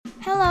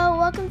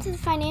Welcome to the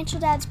Financial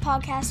Dads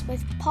Podcast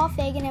with Paul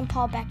Fagan and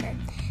Paul Becker.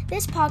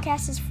 This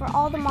podcast is for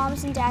all the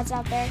moms and dads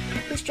out there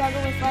who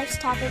struggle with life's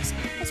topics,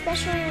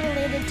 especially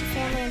related to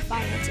family and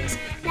finances.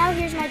 Now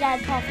here's my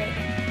dad, Paul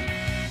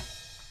Fagan.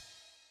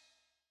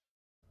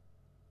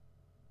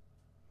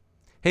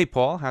 Hey,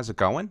 Paul, how's it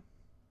going?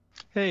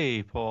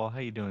 Hey, Paul, how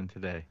you doing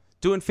today?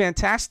 Doing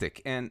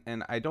fantastic, and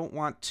I don't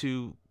want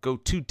to go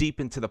too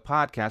deep into the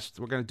podcast.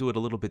 We're going to do it a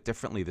little bit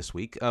differently this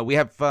week. We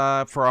have, for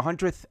our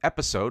 100th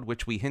episode,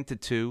 which we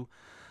hinted to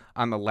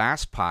on the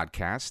last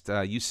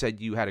podcast, you said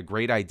you had a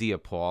great idea,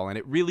 Paul, and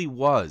it really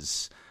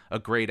was a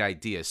great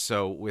idea.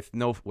 So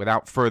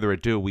without further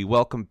ado, we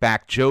welcome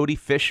back Jody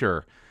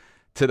Fisher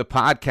to the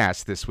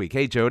podcast this week.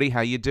 Hey, Jody,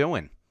 how you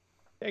doing?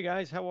 Hey,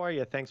 guys, how are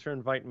you? Thanks for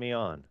inviting me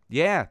on.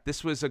 Yeah,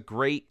 this was a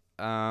great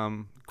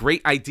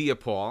idea,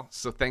 Paul.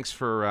 So thanks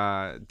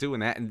for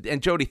doing that,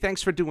 and Jody,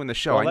 thanks for doing the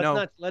show.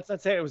 Well, let's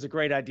not say it was a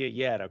great idea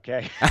yet,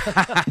 okay?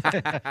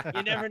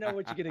 You never know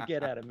what you're gonna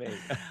get out of me.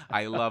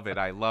 I love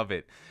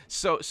it.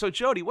 So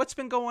Jody, what's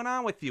been going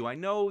on with you? I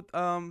know,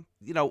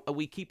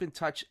 we keep in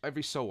touch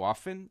every so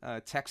often,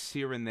 texts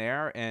here and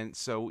there, and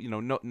so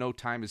no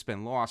time has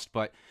been lost.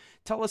 But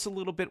tell us a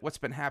little bit what's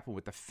been happening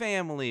with the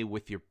family,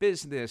 with your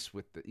business,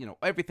 with the,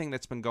 everything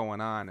that's been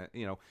going on.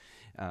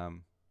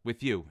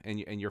 With you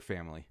and your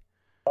family.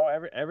 Oh,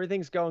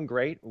 everything's going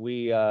great.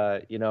 We,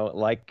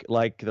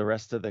 like the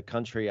rest of the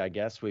country, I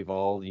guess we've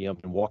all,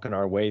 been walking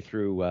our way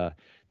through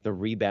the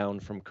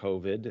rebound from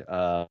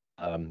COVID.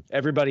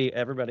 Everybody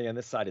on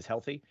this side is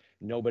healthy.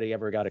 Nobody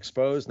ever got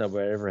exposed.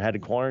 Nobody ever had to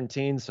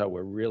quarantine. So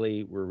we're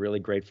really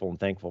grateful and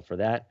thankful for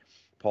that.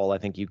 Paul, I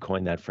think you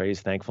coined that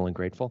phrase, thankful and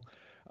grateful.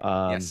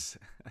 Yes.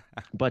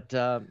 but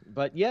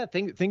yeah,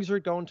 things are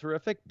going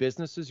terrific.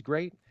 Business is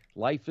great.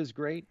 Life is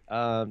great.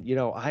 I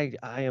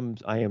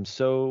am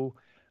so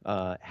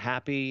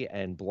happy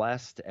and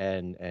blessed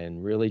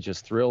and really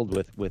just thrilled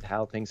with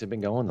how things have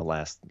been going the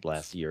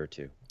last year or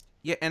two.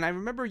 Yeah, and I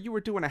remember you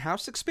were doing a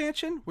house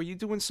expansion. Were you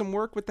doing some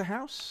work with the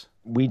house?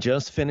 We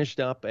just finished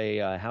up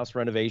a house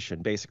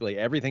renovation, basically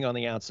everything on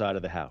the outside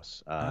of the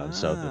house.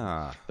 So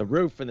the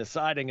roof and the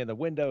siding and the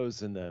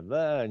windows and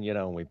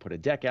and we put a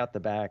deck out the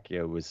back.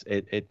 It was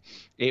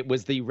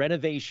the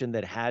renovation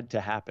that had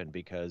to happen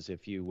because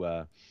if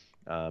you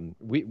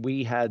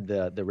we had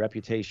the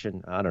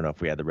reputation. I don't know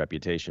if we had the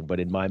reputation, but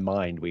in my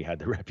mind, we had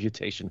the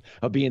reputation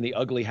of being the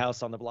ugly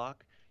house on the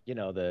block.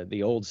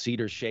 The old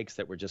cedar shakes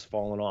that were just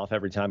falling off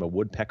every time a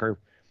woodpecker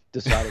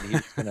decided he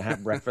was going to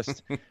have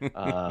breakfast.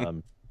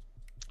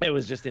 It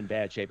was just in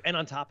bad shape. And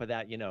on top of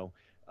that,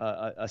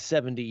 a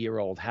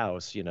 70-year-old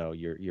house,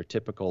 your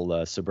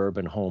typical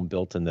suburban home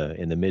built in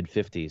the mid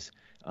 50s.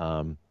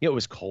 It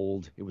was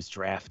cold, it was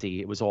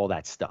drafty, it was all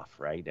that stuff,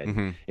 right?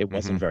 And it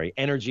wasn't very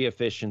energy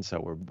efficient, so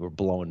we're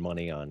blowing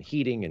money on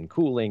heating and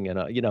cooling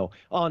and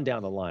on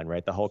down the line,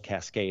 right? The whole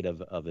cascade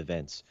of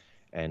events.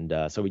 And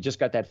so we just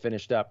got that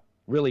finished up.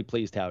 Really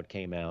pleased how it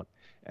came out.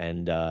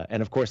 And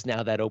of course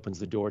now that opens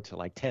the door to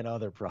like 10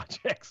 other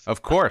projects.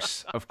 Of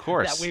course.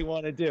 that we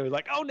want to do.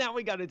 Like, oh, now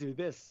we got to do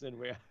this, and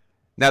we're.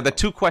 Now, the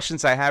two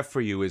questions I have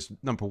for you is,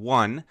 number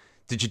one,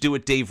 did you do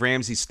it Dave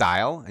Ramsey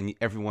style? And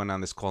everyone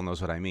on this call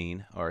knows what I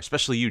mean, or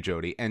especially you,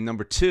 Jody. And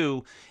number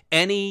two,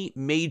 any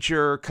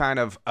major kind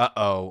of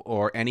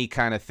or any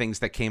kind of things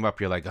that came up,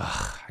 you're like,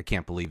 ugh, I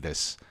can't believe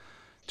this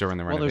during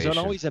the renovation.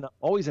 Well, there's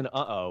always an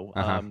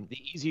The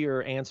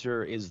easier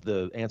answer is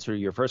the answer to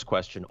your first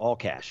question, all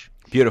cash.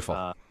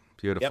 Beautiful.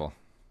 Yep.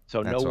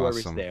 So That's no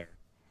worries awesome. there.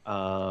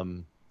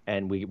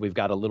 And we've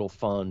got a little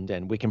fund,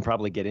 and we can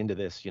probably get into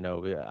this.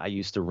 I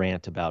used to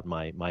rant about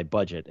my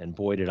budget, and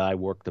boy, did I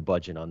work the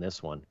budget on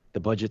this one, the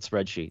budget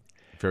spreadsheet.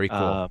 Very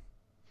cool.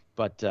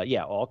 But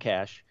all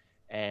cash.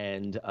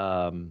 And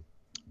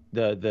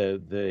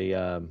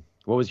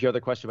what was your other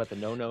question about the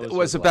no-nos? It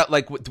was about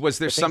was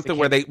there something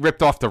where they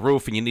ripped off the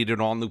roof and you needed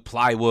all new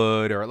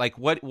plywood, or like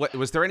what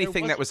was there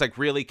anything that was like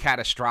really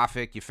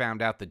catastrophic? You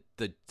found out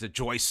the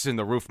joists in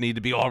the roof need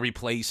to be all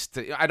replaced.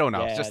 I don't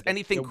know, just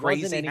anything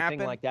crazy wasn't anything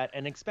happened like that.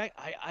 And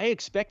I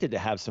expected to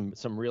have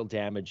some real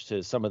damage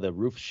to some of the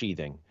roof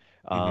sheathing,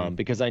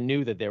 because I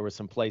knew that there were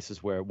some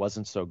places where it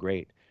wasn't so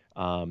great.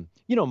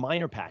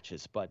 Minor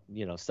patches, but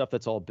stuff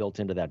that's all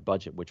built into that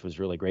budget, which was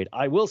really great.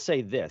 I will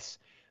say this,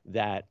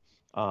 that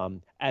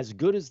as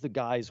good as the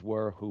guys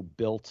were who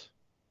built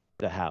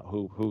the house,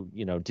 who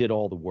did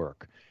all the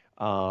work,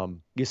 I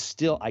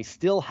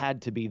still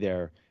had to be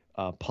there,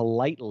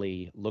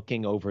 politely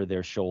looking over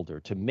their shoulder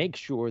to make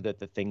sure that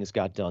the things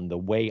got done the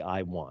way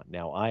I want.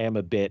 Now, I am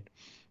a bit,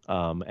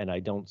 and I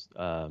don't,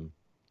 I'm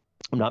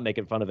not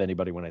making fun of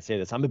anybody when I say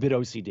this, I'm a bit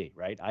OCD,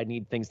 right? I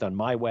need things done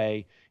my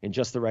way, in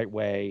just the right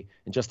way,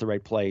 in just the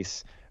right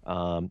place.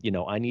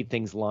 I need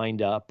things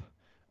lined up.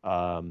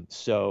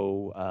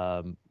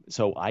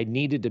 So I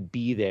needed to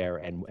be there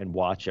and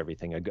watch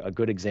everything. A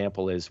good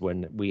example is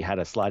when we had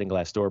a sliding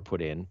glass door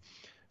put in,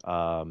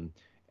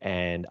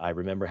 and I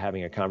remember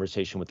having a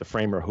conversation with the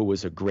framer, who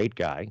was a great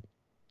guy.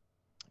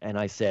 And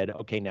I said,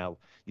 okay, now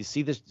you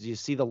see this? Do you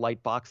see the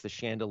light box, the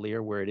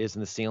chandelier where it is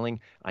in the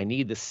ceiling? I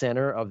need the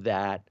center of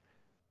that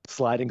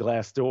sliding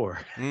glass door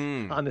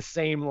Mm. on the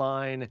same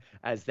line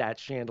as that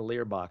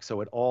chandelier box.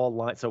 So it all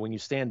lines. So when you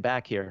stand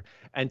back here,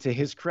 and to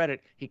his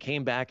credit, he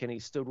came back and he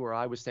stood where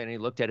I was standing. He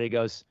looked at it. He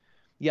goes,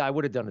 "Yeah, I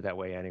would have done it that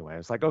way anyway." I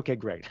was like, "Okay,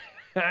 great,"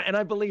 and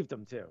I believed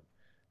him too.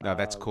 No,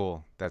 that's Um,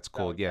 cool. That's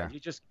cool. so yeah,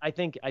 Yeah. I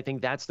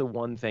think that's the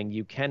one thing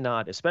you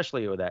cannot,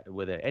 especially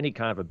with any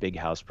kind of a big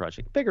house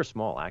project, big or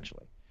small,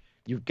 actually.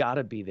 You've got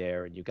to be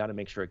there and you've got to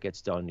make sure it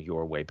gets done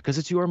your way because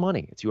it's your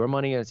money. It's your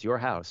money and it's your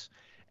house.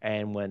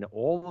 And when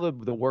all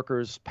the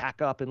workers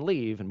pack up and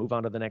leave and move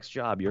on to the next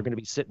job, you're going to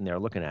be sitting there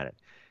looking at it.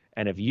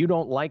 And if you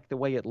don't like the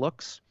way it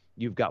looks,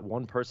 you've got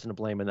one person to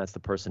blame, and that's the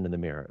person in the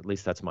mirror. At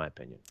least that's my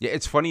opinion. Yeah,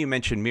 it's funny you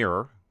mentioned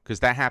mirror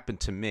because that happened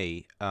to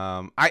me.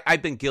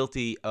 I've been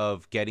guilty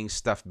of getting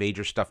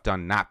major stuff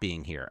done, not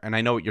being here. And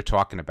I know what you're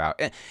talking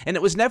about. And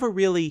it was never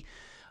really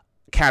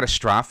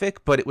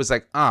catastrophic, but it was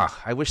like,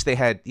 I wish they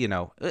had,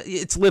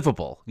 it's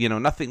livable,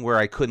 nothing where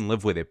I couldn't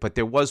live with it. But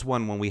there was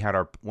one when we had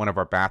one of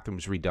our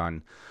bathrooms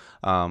redone.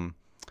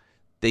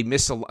 They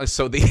so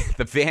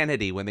the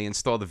vanity, when they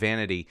installed the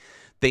vanity,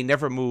 they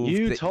never moved.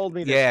 You told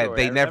me this yeah, story.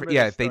 They I never, remember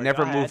yeah, this they story. never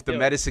Go ahead, moved the do it.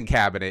 medicine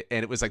cabinet,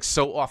 and it was like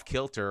so off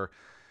kilter.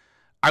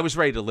 I was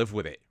ready to live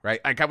with it, right?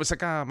 Like I was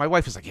like, my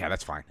wife was like, yeah,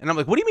 that's fine. And I'm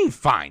like, what do you mean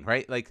fine,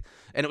 right? Like,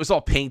 and it was all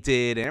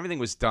painted and everything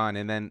was done.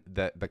 And then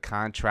the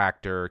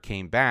contractor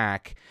came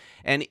back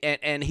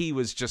and he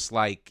was just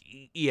like,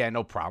 yeah,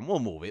 no problem. We'll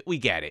move it. We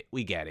get it.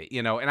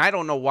 And I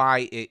don't know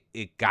why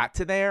it got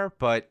to there,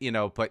 but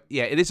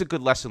yeah, it is a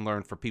good lesson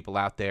learned for people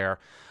out there.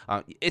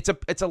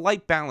 It's a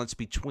light balance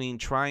between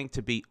trying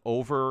to be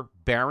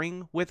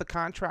overbearing with a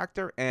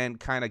contractor and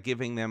kind of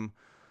giving them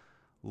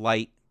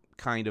light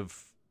kind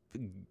of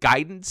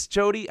guidance,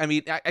 Jody. I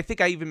mean, I think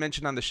I even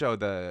mentioned on the show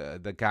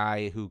the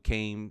guy who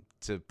came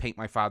to paint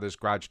my father's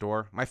garage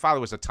door. My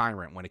father was a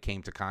tyrant when it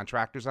came to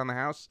contractors on the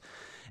house.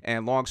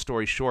 And long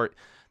story short,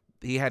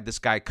 he had this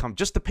guy come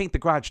just to paint the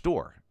garage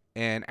door.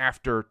 And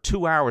after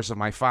 2 hours of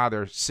my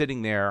father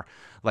sitting there,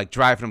 like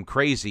driving him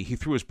crazy, he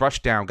threw his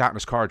brush down, got in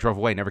his car, drove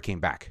away, never came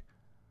back.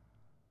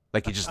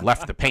 Like he just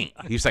left the paint.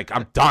 He was like,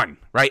 I'm done,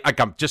 right? Like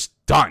I'm just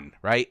done,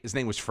 right? His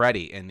name was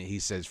Freddie. And he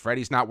says,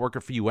 Freddie's not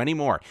working for you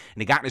anymore.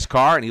 And he got in his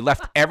car and he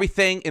left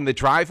everything in the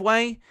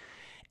driveway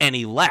and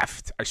he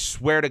left. I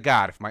swear to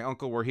God, if my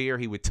uncle were here,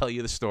 he would tell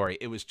you the story.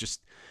 It was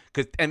just,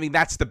 because, I mean,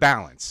 that's the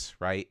balance,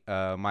 right?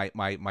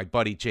 My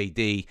buddy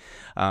JD,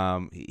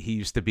 he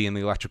used to be in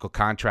the electrical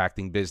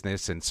contracting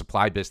business and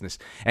supply business,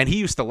 and he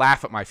used to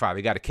laugh at my father.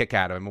 He got a kick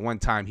out of him. And one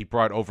time he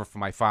brought over for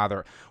my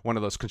father one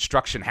of those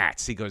construction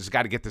hats. He goes,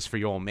 got to get this for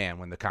your old man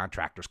when the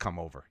contractors come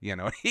over.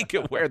 He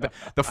could wear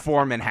the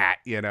foreman hat,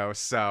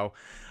 so,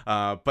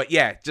 but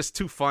yeah, just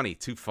too funny.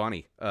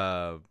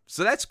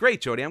 So that's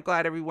great, Jody. I'm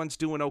glad everyone's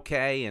doing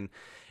okay.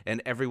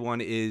 And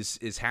everyone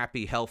is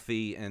happy,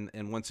 healthy,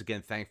 and once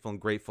again, thankful and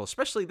grateful.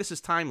 Especially, this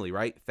is timely,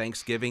 right?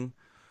 Thanksgiving,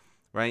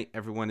 right?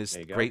 Everyone is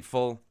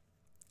grateful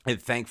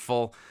and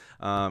thankful,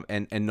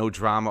 and no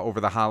drama over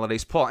the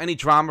holidays. Paul, any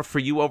drama for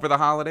you over the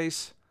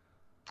holidays?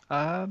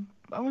 I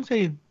wouldn't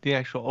say the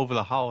actual over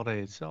the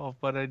holiday itself,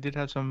 but I did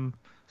have some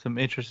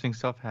interesting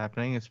stuff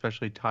happening,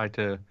 especially tied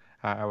to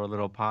our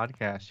little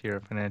podcast here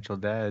at Financial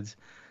Dads.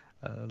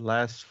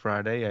 Last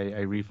Friday,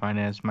 I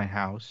refinanced my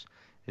house.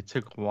 It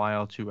took a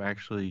while to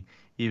actually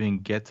even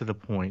get to the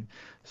point.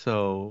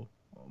 So,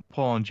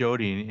 Paul and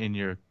Jody, in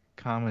your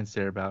comments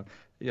there about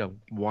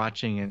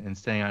watching and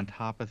staying on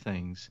top of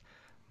things,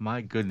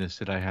 my goodness,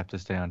 did I have to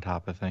stay on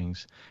top of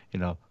things?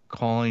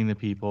 Calling the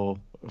people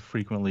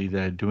frequently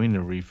that are doing the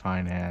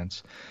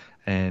refinance,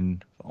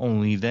 and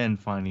only then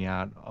finding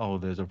out, oh,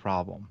 there's a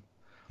problem.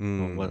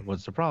 Well,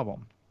 what's the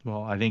problem?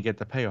 Well, I didn't get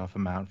the payoff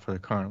amount for the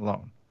current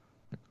loan.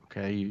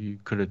 Okay, you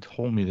could have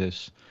told me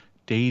this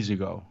days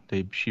ago.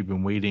 She'd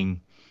been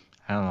waiting,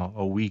 I don't know,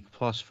 a week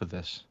plus for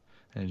this,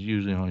 and it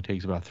usually only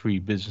takes about 3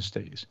 business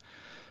days.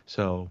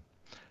 So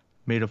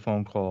made a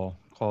phone call,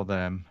 called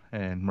them,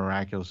 and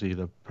miraculously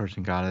the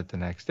person got it the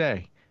next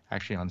day.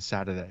 Actually on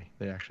Saturday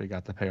they actually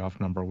got the payoff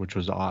number, which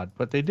was odd,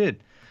 but they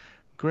did.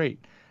 Great.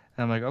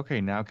 And I'm like,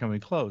 okay, now can we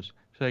close?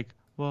 She's like,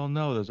 well,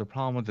 no, there's a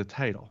problem with the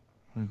title.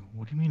 I'm like,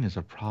 what do you mean there's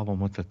a problem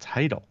with the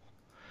title?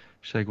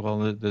 She's like, well,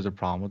 there's a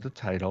problem with the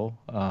title.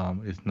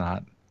 It's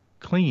not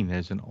clean.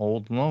 There's an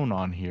old loan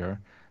on here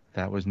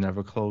that was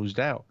never closed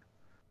out.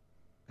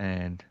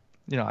 And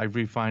I've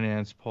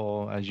refinanced,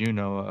 Paul, as you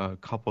know, a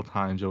couple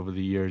times over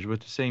the years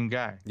with the same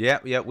guy.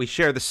 Yeah, we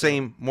share the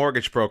same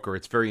mortgage broker.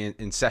 It's very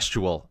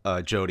incestual,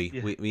 Jody.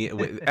 Yeah.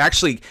 We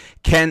actually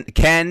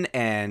Ken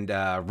and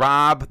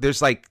Rob.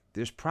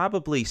 There's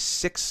probably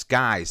 6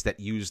 guys that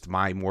used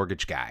my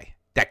mortgage guy.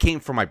 That came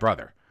from my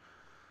brother.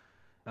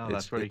 Oh,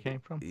 that's where he came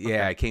from? Yeah,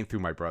 okay. It came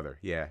through my brother.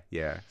 Yeah.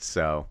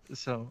 So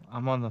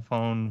I'm on the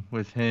phone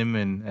with him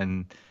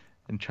and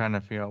trying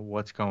to figure out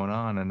what's going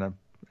on, and they're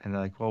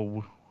like,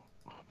 well,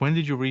 when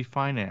did you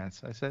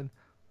refinance? I said,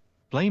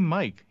 blame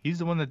Mike. He's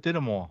the one that did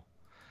them all.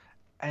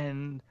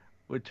 And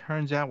it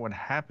turns out what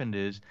happened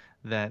is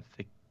that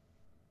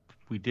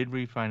we did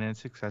refinance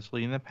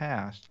successfully in the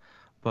past,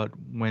 but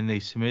when they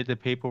submitted the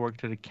paperwork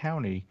to the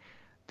county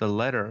the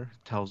letter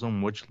tells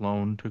them which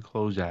loan to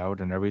close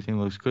out, and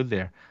everything looks good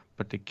there.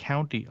 But the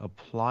county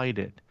applied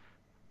it.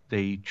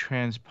 They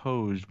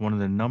transposed one of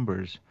the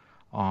numbers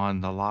on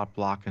the lot,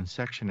 block, and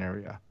section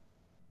area.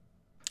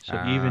 So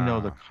even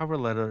though the cover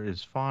letter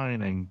is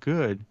fine and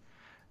good,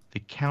 the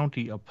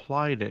county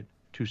applied it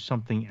to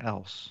something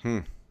else.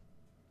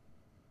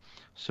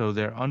 So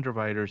their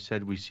underwriter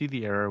said, we see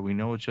the error. We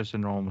know it's just a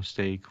normal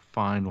mistake.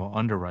 Fine, we'll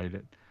underwrite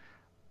it.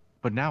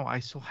 But now I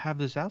still have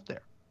this out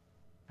there.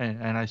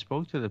 And I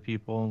spoke to the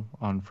people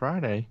on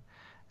Friday,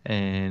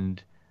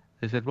 and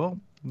they said, well,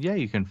 yeah,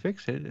 you can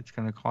fix it. It's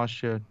going to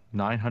cost you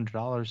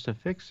 $900 to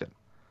fix it.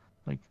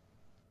 Like,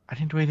 I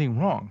didn't do anything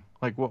wrong.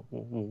 Like,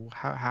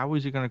 how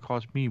is it going to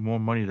cost me more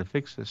money to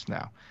fix this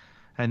now?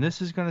 And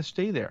this is going to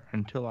stay there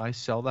until I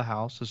sell the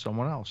house to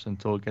someone else,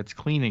 until it gets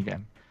clean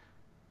again.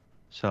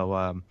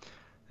 So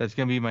that's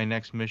going to be my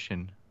next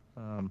mission,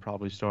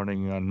 probably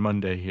starting on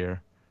Monday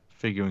here,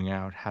 figuring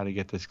out how to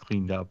get this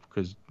cleaned up,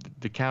 because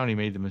the county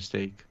made the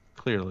mistake,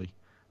 clearly.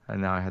 And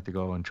now I have to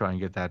go and try and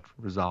get that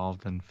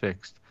resolved and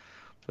fixed.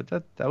 But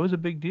that was a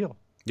big deal.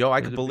 Yo,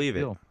 I could believe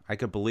it. I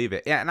could believe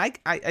it. Yeah, and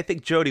I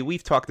think, Jody,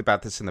 we've talked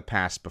about this in the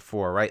past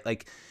before, right?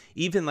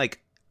 Even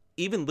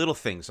little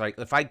things. Like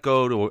if I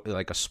go to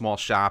like a small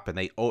shop and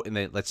they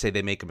let's say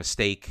they make a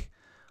mistake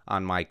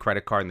on my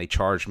credit card and they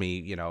charge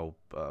me,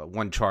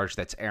 one charge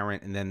that's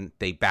errant, and then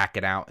they back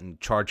it out and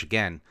charge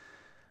again.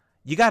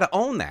 You got to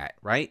own that,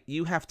 right?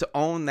 You have to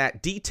own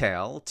that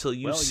detail till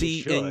you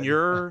see in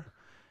your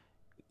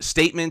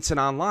statements and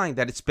online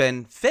that it's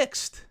been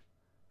fixed.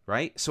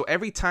 Right? So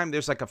every time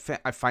there's like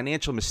a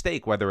financial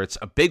mistake, whether it's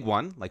a big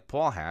one like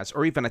Paul has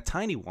or even a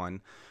tiny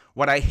one,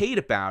 what I hate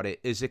about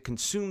it is it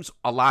consumes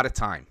a lot of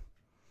time.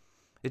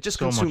 It just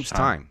consumes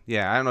time.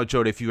 Yeah, I don't know,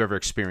 Jody, if you ever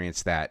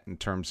experienced that in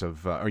terms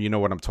of, or you know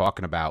what I'm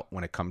talking about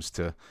when it comes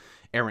to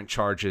errant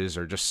charges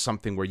or just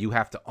something where you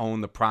have to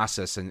own the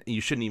process, and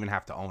you shouldn't even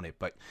have to own it,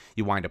 but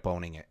you wind up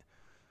owning it.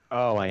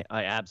 Oh, I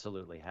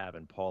absolutely have.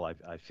 And Paul,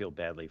 I feel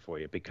badly for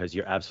you because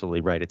you're absolutely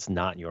right. It's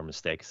not your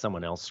mistake.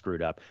 Someone else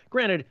screwed up.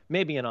 Granted,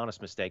 maybe an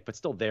honest mistake, but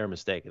still their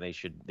mistake, and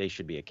they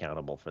should be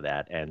accountable for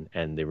that.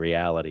 And the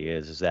reality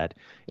is that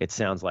it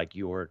sounds like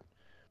you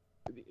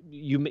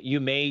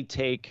may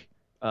take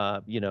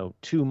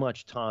too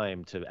much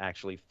time to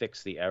actually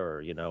fix the error,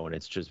 and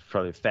it's just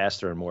probably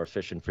faster and more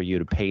efficient for you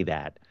to pay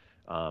that,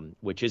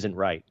 which isn't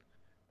right.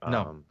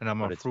 No, and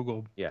I'm a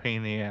frugal pain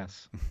in the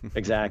ass.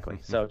 Exactly.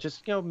 So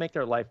just make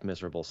their life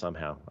miserable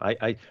somehow.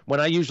 When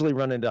I usually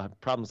run into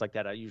problems like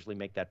that, I usually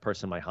make that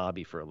person my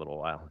hobby for a little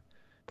while.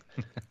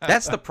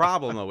 That's the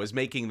problem, though, is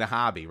making the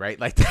hobby, right?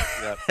 Like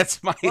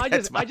that's my. Well,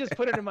 I just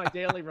put it in my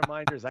daily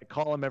reminders. I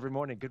call them every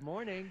morning. Good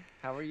morning.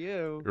 How are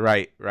you?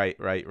 Right.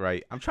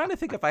 I'm trying to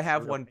think if I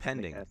have one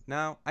pending.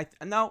 No,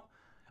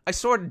 I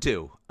sort of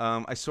do.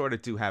 I sort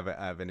of do have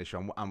an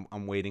issue.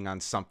 I'm waiting on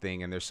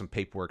something, and there's some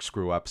paperwork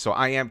screw up. So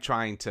I am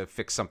trying to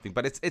fix something,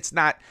 but it's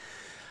not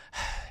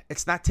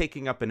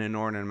taking up an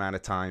inordinate amount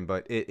of time.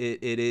 But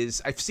it is.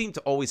 I seem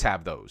to always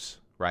have those.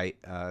 Right.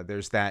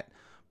 There's that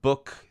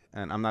book,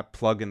 and I'm not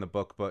plugging the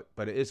book, but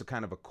it is a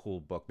kind of a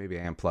cool book. Maybe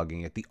I am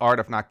plugging it. The Art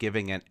of Not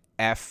Giving an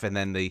F, and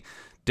then the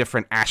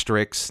different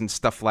asterisks and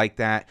stuff like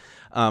that.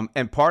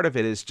 And part of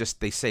it is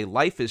just they say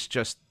life is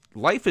just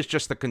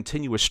a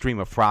continuous stream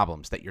of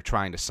problems that you're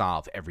trying to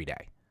solve every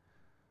day.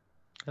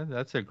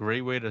 That's a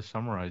great way to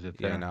summarize it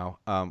there.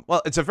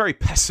 Well, it's a very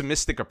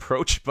pessimistic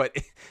approach, but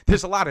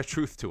there's a lot of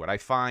truth to it. I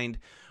find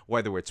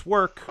whether it's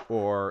work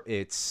or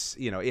it's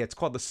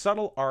called The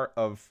Subtle Art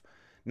of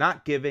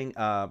Not Giving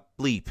a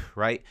Bleep,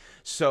 right?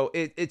 So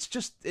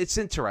it's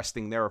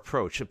interesting, their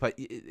approach. But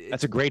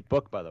that's a great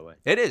book, by the way.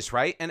 It is,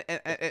 right? And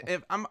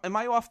am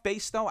I off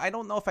base though? I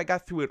don't know if I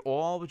got through it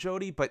all,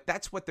 Jody, but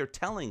that's what they're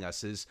telling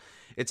us is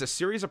it's a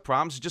series of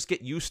problems. Just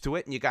get used to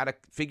it, and you got to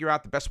figure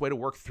out the best way to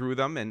work through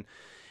them.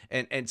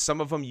 And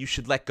some of them you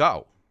should let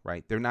go,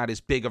 right? They're not as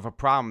big of a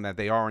problem that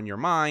they are in your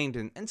mind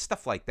and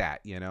stuff like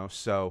that,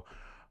 So,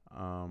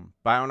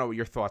 but I don't know what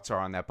your thoughts are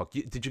on that book.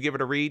 Did you give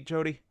it a read,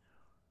 Jody?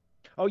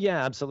 Oh,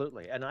 yeah,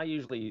 absolutely. And I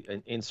usually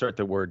insert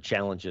the word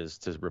challenges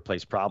to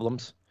replace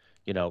problems.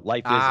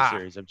 Life is a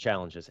series of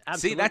challenges.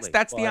 Absolutely. See,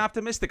 that's the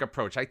optimistic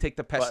approach. I take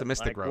the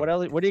pessimistic road.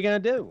 What are you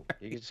going to do?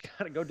 You just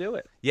got to go do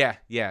it. Yeah,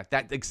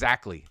 that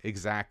exactly.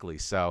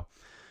 So,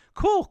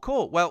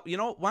 cool. Well,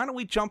 why don't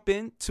we jump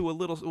into a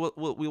little,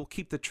 we'll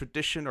keep the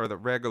tradition or the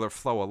regular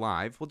flow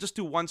alive. We'll just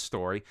do one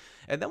story,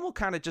 and then we'll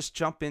kind of just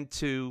jump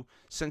into,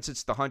 since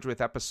it's the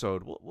 100th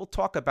episode, we'll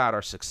talk about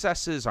our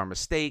successes, our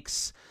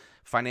mistakes,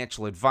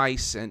 financial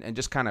advice, and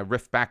just kind of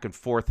riff back and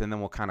forth, and then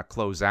we'll kind of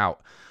close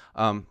out.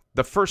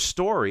 The first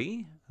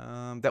story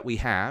that we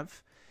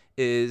have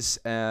is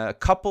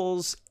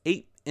couples,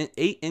 eight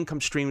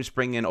income streams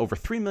bring in over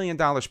 $3 million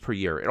per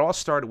year. It all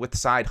started with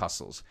side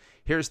hustles.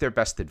 Here's their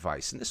best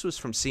advice. And this was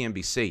from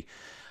CNBC.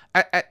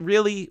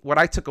 Really, what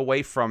I took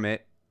away from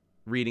it,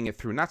 reading it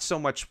through, not so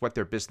much what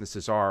their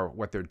businesses are,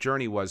 what their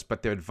journey was,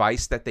 but their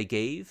advice that they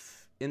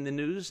gave in the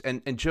news.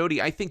 And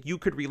Jody, I think you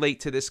could relate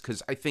to this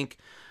because I think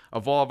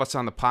of all of us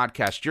on the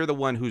podcast, you're the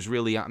one who's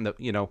really on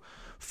the,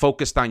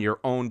 focused on your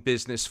own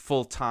business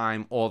full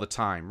time all the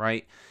time,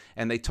 right?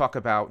 And they talk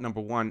about,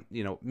 number one,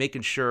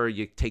 making sure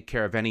you take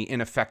care of any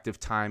ineffective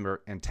time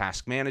and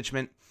task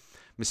management,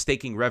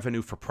 mistaking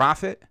revenue for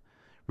profit,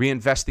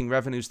 reinvesting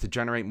revenues to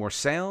generate more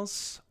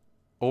sales,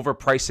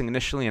 overpricing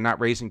initially and not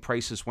raising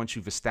prices once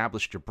you've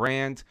established your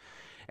brand,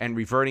 and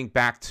reverting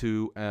back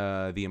to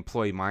the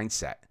employee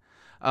mindset.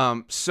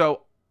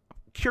 So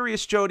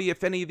curious, Jody,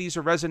 if any of these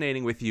are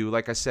resonating with you.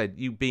 Like I said,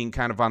 you being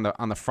kind of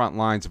on the front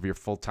lines of your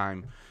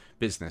full-time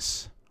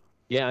business.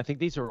 Yeah, I think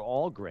these are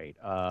all great.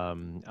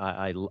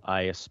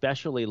 I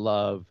especially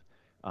love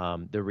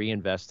the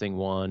reinvesting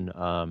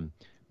one.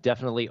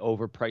 Definitely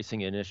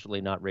overpricing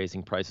initially, not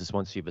raising prices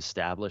once you've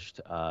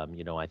established.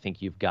 I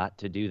think you've got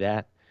to do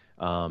that.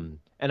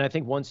 And I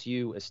think once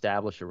you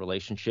establish a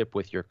relationship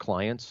with your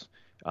clients,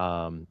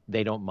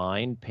 they don't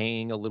mind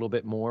paying a little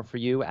bit more for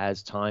you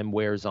as time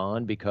wears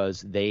on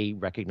because they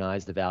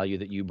recognize the value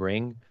that you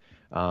bring.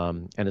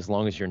 And as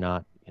long as you're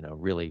not,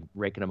 really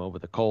raking them over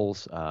the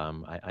coals,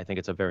 I think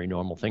it's a very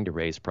normal thing to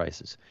raise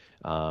prices.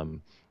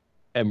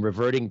 And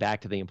reverting back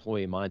to the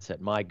employee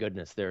mindset, my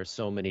goodness, there are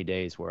so many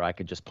days where I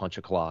could just punch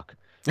a clock.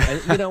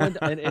 And,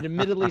 and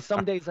admittedly,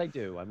 some days I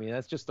do. I mean,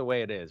 that's just the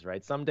way it is,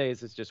 right? Some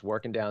days it's just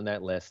working down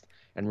that list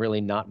and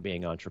really not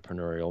being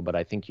entrepreneurial. But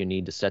I think you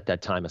need to set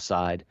that time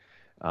aside.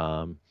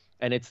 And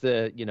it's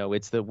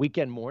the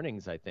weekend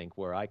mornings, I think,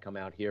 where I come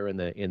out here in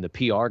the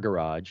PR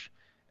garage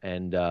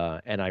and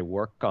I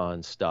work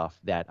on stuff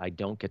that I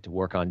don't get to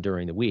work on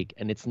during the week.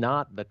 And it's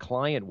not the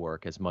client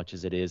work as much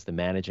as it is the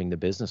managing the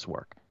business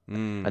work.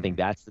 I think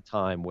that's the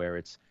time where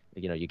it's,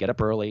 you get up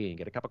early and you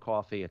get a cup of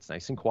coffee. It's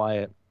nice and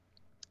quiet.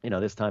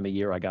 This time of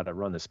year I got to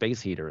run the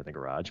space heater in the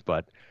garage,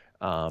 but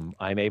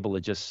I'm able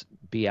to just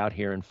be out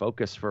here and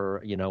focus for,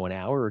 an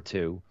hour or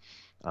two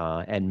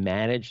and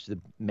manage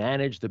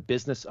the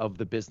business of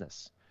the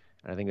business.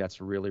 And I think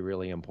that's really,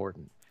 really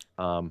important.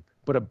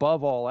 But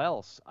above all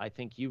else, I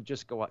think you've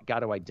just got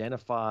to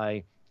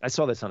identify. I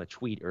saw this on a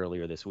tweet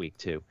earlier this week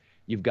too.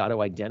 You've got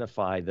to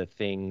identify the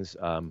things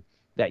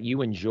that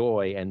you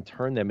enjoy and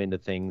turn them into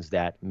things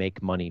that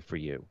make money for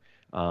you.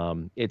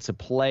 It's a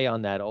play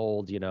on that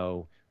old,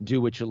 do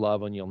what you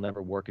love and you'll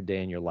never work a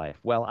day in your life.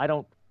 Well, I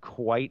don't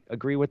quite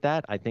agree with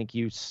that. I think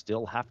you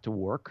still have to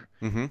work,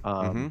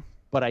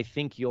 but I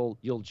think you'll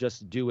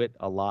just do it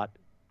a lot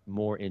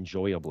more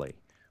enjoyably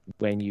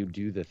when you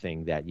do the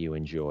thing that you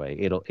enjoy.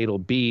 It'll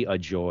be a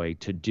joy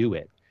to do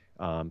it.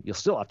 You'll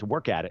still have to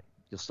work at it.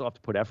 You'll still have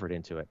to put effort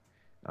into it,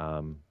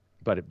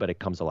 but it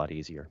comes a lot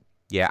easier.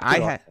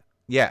 Yeah,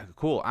 Yeah,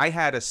 cool. I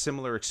had a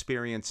similar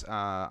experience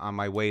on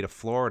my way to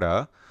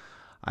Florida.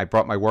 I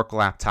brought my work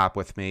laptop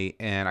with me,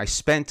 and I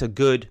spent a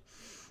good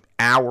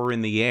hour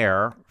in the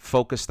air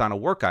focused on a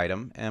work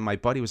item. And my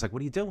buddy was like,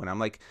 "What are you doing?" I'm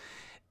like,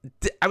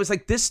 I was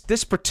like,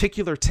 this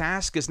particular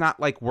task is not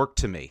like work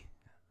to me.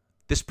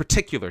 This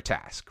particular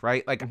task,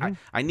 right? Like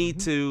I need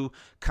to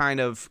kind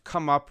of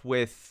come up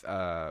with,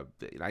 I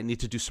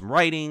need to do some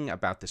writing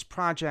about this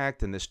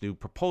project and this new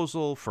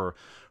proposal for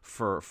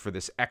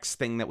this X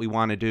thing that we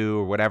want to do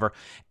or whatever.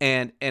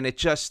 And it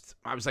just,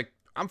 I was like,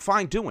 I'm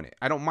fine doing it.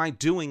 I don't mind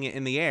doing it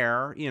in the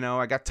air.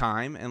 I got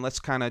time, and let's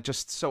kind of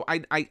just, so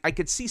I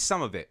could see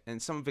some of it,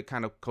 and some of it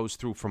kind of goes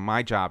through from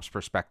my job's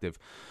perspective.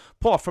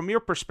 Paul, from your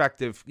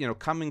perspective,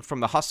 coming from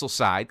the hustle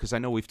side, because I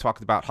know we've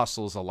talked about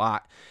hustles a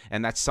lot,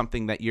 and that's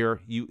something that you're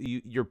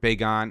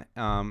big on.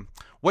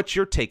 What's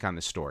your take on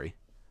this story?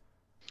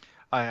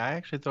 I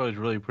actually thought it was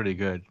really pretty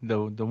good.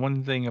 The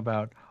one thing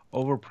about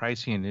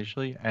overpricing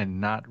initially and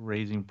not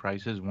raising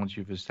prices once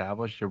you've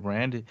established your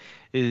brand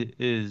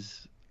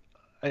is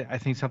I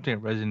think something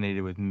that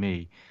resonated with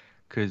me,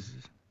 because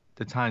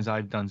the times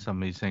I've done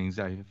some of these things,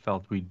 I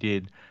felt we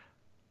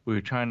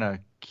were trying to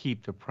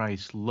keep the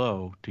price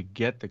low to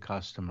get the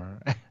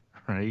customer,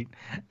 right?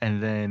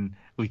 And then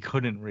we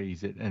couldn't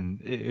raise it. And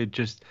it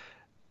just,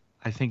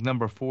 I think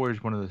number 4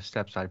 is one of the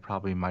steps I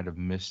probably might have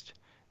missed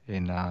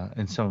in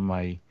some of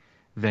my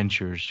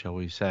ventures, shall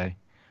we say.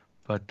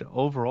 But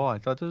overall, I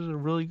thought this was a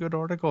really good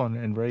article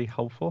and very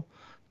helpful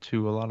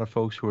to a lot of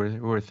folks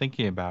who are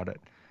thinking about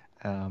it.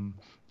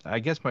 I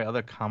guess my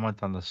other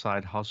comment on the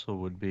side hustle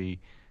would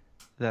be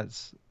that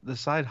the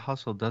side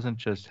hustle doesn't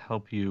just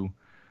help you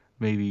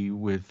maybe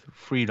with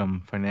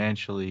freedom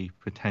financially,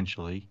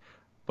 potentially,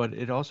 but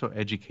it also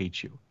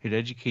educates you. It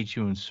educates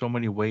you in so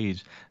many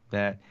ways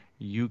that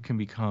you can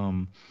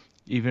become,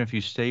 even if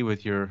you stay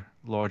with your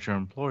larger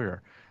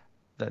employer,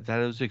 that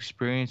those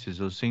experiences,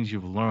 those things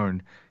you've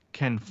learned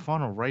can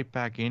funnel right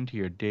back into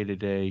your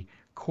day-to-day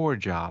core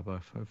job,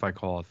 if I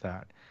call it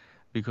that,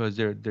 because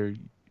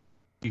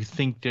you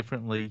think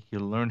differently, you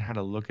learn how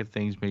to look at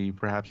things maybe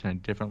perhaps in a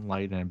different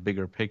light and a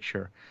bigger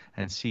picture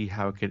and see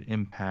how it could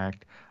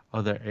impact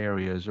other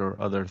areas or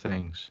other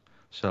things.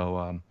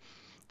 So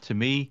to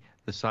me,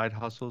 the side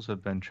hustles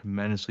have been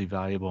tremendously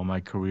valuable in my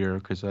career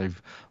because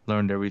I've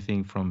learned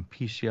everything from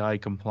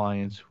PCI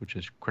compliance, which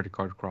is credit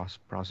card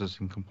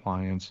cross-processing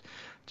compliance,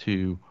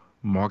 to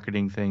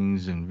marketing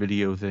things and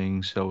video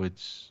things. So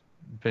it's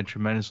been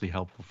tremendously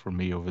helpful for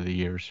me over the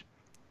years.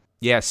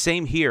 Yeah,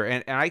 same here.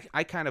 And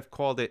I kind of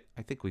called it,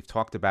 I think we've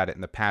talked about it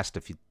in the past,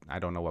 I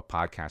don't know what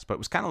podcast, but it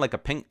was kind of like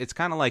it's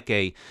kind of like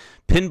a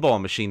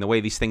pinball machine, the way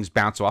these things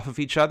bounce off of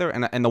each other.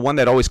 And the one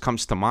that always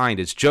comes to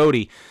mind is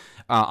Jody.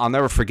 I'll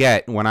never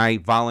forget when I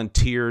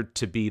volunteered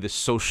to be on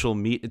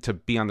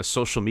the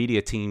social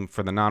media team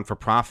for the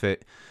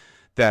non-for-profit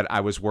that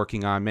I was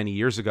working on many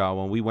years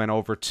ago, when we went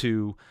over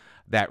to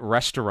that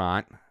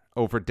restaurant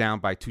over down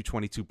by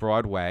 222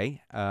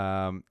 Broadway,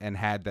 and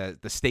had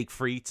the steak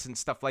frites and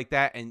stuff like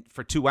that. And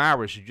for 2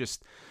 hours, you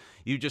just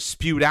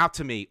spewed out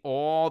to me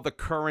all the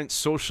current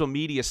social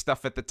media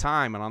stuff at the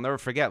time. And I'll never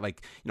forget,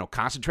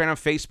 concentrate on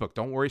Facebook.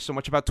 Don't worry so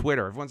much about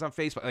Twitter. Everyone's on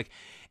Facebook.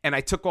 And I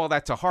took all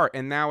that to heart.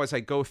 And now as I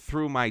go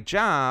through my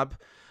job,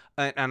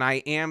 and I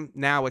am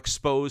now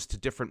exposed to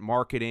different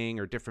marketing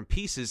or different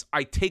pieces,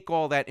 I take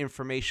all that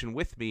information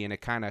with me, and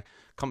it kind of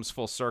comes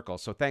full circle.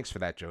 So thanks for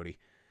that, Jody.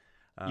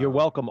 You're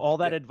welcome. All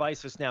that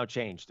advice has now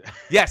changed.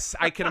 Yes,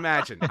 I can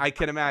imagine.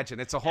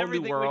 It's a whole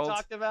new world. Everything we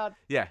talked about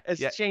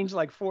has changed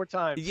like 4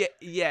 times.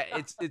 Yeah.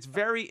 It's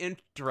very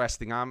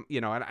interesting. I'm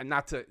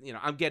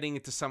getting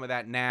into some of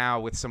that now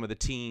with some of the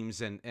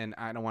teams, and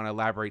I don't want to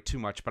elaborate too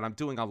much, but I'm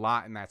doing a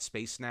lot in that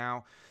space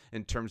now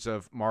in terms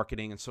of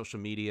marketing and social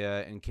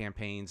media and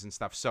campaigns and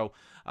stuff. So,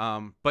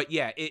 but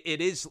yeah,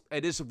 it is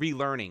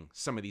relearning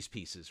some of these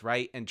pieces,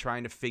 right? And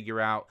trying to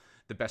figure out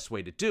the best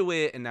way to do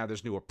it. And now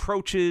there's new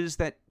approaches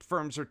that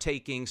firms are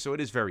taking. So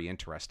it is very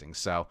interesting.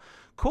 So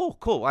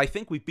cool. I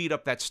think we beat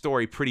up that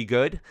story pretty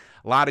good.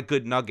 A lot of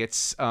good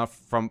nuggets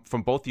from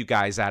both you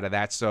guys out of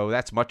that. So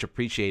that's much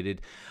appreciated.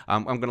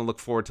 I'm going to look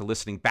forward to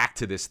listening back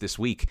to this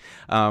week.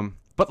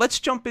 But let's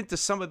jump into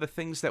some of the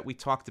things that we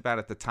talked about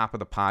at the top of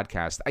the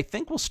podcast. I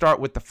think we'll start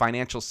with the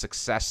financial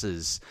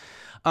successes.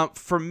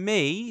 For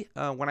me,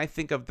 when I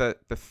think of the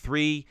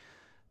 3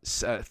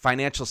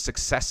 financial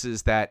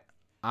successes that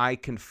I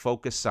can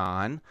focus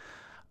on,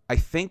 I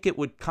think it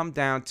would come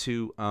down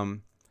to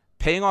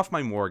paying off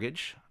my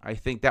mortgage. I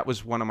think that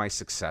was one of my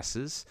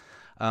successes.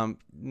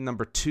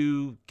 Number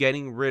 2,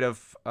 getting rid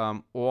of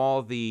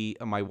all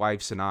my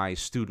wife's and I's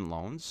student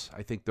loans.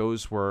 I think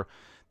those were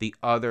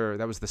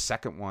that was the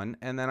second one.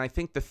 And then I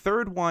think the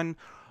third one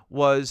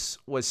was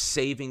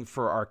saving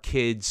for our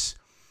kids'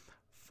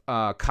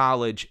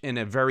 college in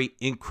a very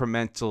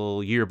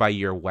incremental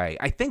year-by-year way.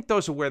 I think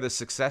those are where the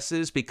success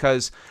is,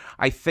 because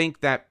I think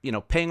that,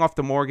 paying off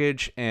the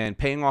mortgage and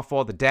paying off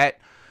all the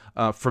debt,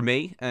 for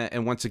me,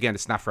 and once again,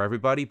 it's not for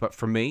everybody, but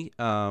for me,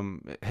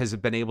 has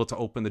been able to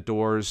open the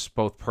doors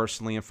both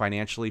personally and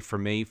financially for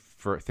me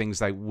for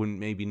things I wouldn't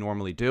maybe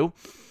normally do.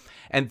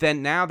 And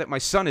then now that my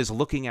son is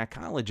looking at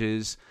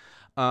colleges,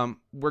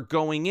 we're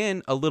going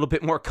in a little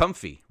bit more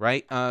comfy,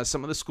 right?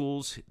 Some of the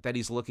schools that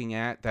he's looking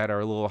at that are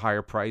a little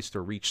higher priced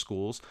or reach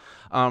schools,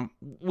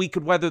 we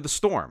could weather the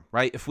storm,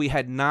 right? If we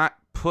had not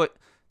put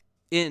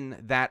in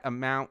that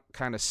amount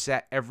kind of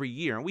set every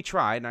year, and we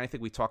tried, and I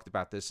think we talked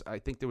about this, I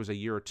think there was a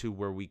year or 2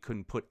 where we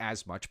couldn't put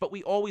as much, but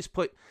we always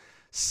put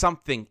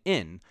something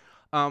in.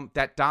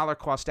 That dollar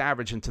cost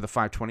average into the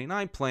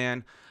 529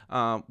 plan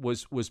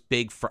was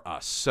big for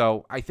us.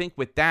 So I think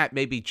with that,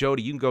 maybe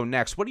Jody, you can go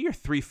next. What are your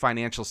 3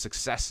 financial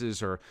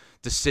successes or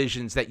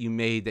decisions that you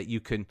made that you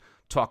can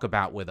talk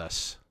about with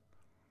us?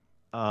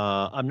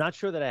 I'm not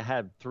sure that I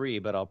had 3,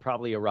 but I'll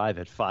probably arrive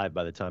at 5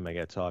 by the time I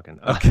get talking.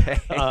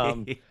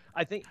 Okay.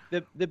 I think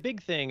the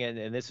big thing,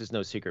 and this is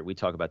no secret, we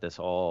talk about this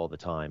all the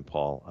time,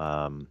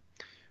 Paul,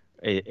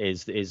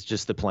 is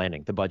just the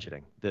planning, the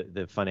budgeting,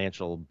 the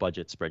financial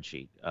budget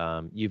spreadsheet.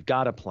 You've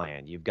got to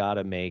plan. You've got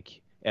to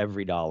make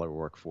every dollar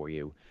work for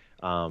you,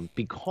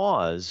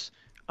 because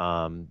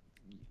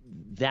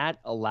that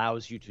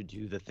allows you to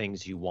do the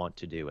things you want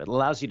to do. It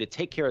allows you to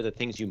take care of the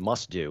things you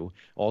must do,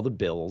 all the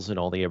bills and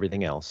all the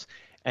everything else.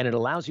 And it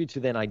allows you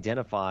to then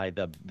identify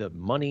the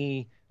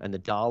money and the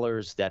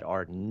dollars that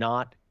are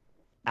not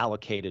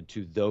allocated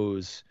to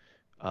those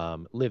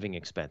living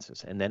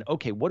expenses. And then,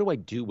 okay, what do I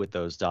do with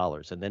those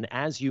dollars? And then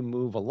as you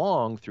move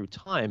along through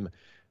time,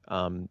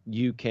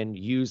 you can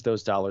use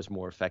those dollars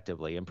more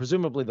effectively. And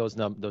presumably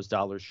those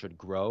dollars should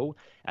grow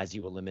as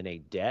you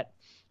eliminate debt,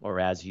 or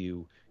as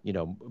you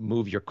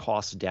move your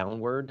costs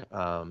downward,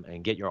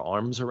 and get your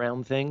arms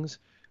around things.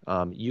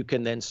 You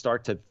can then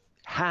start to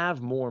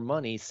have more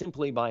money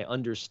simply by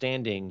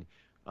understanding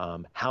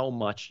how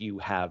much you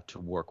have to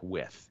work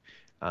with.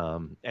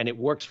 And it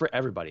works for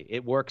everybody.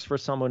 It works for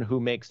someone who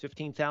makes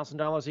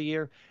 $15,000 a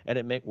year,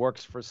 and it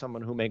works for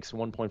someone who makes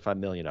 $1.5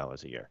 million a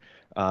year.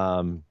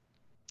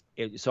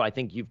 So I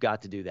think you've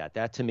got to do that.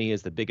 That to me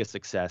is the biggest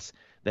success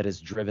that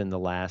has driven the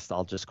last,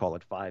 I'll just call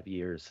it 5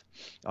 years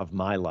of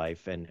my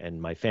life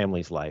and my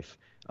family's life,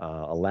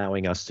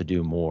 allowing us to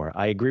do more.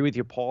 I agree with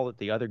you, Paul, that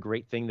the other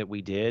great thing that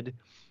we did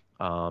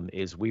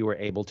is we were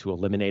able to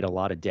eliminate a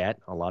lot of debt,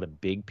 a lot of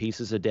big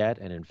pieces of debt.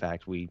 And in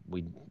fact, we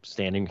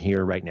standing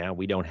here right now,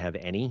 we don't have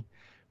any,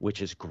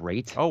 which is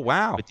great. Oh,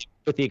 wow.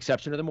 With the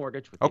exception of the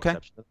mortgage.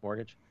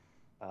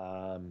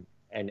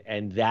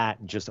 And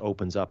that just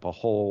opens up a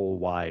whole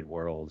wide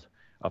world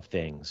of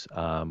things.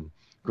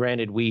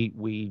 Granted,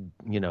 we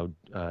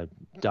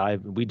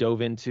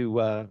dove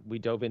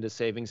into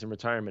savings and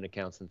retirement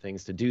accounts and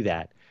things to do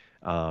that,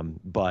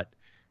 but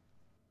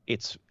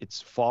it's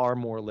far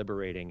more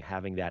liberating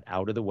having that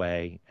out of the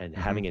way and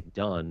having it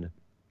done,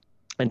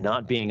 and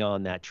not being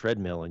on that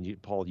treadmill. And you,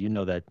 Paul, you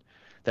know that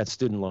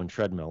student loan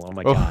treadmill. Oh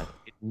my God,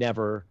 it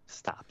never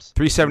stops.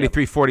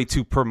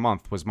 $373.42 per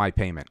month was my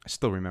payment. I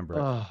still remember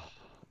it.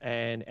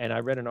 And I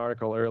read an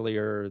article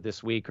earlier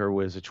this week, or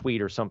was a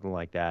tweet or something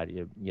like that,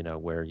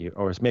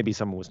 or maybe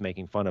someone was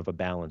making fun of a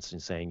balance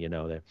and saying,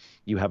 that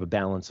you have a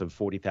balance of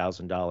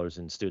 $40,000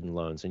 in student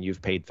loans and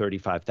you've paid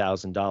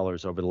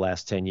 $35,000 over the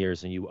last 10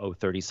 years and you owe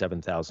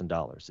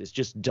 $37,000. It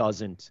just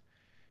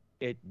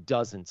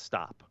doesn't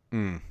stop.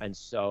 And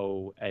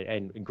so,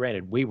 and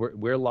granted,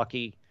 we're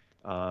lucky.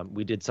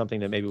 We did something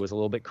that maybe was a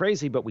little bit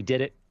crazy, but we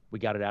did it. We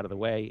got it out of the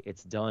way.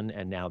 It's done.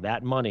 And now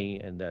that money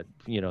and that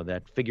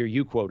figure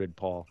you quoted,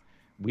 Paul,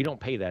 we don't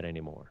pay that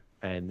anymore.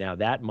 And now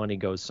that money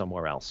goes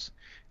somewhere else.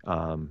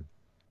 And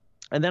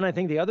then I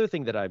think the other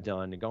thing that I've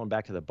done, going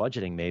back to the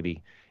budgeting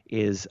maybe,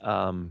 is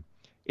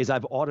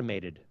I've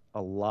automated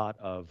a lot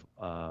of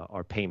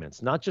our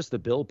payments, not just the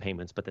bill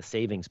payments, but the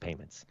savings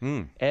payments.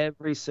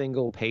 Every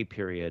single pay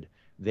period,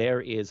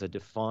 there is a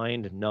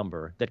defined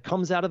number that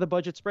comes out of the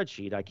budget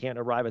spreadsheet. I can't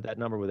arrive at that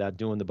number without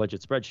doing the budget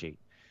spreadsheet.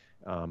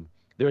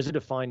 There's a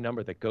defined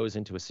number that goes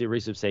into a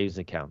series of savings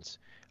accounts.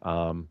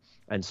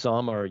 And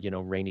some are,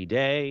 rainy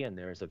day, and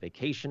there's a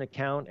vacation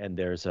account, and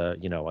there's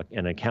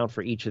an account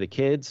for each of the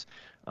kids.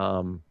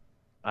 I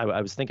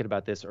was thinking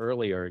about this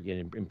earlier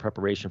in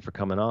preparation for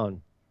coming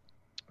on.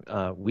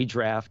 We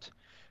draft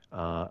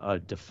a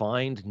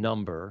defined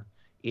number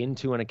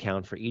into an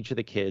account for each of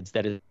the kids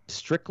that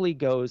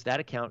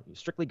account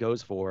strictly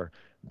goes for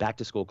back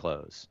to school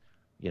clothes,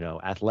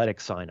 athletic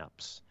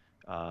signups,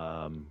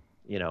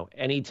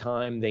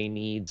 anytime they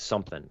need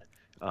something,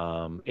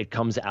 it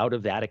comes out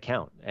of that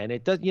account. And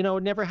it does,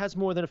 it never has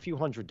more than a few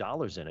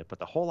 $100s in it. But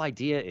the whole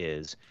idea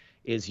is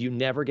you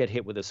never get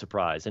hit with a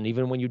surprise. And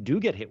even when you do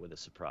get hit with a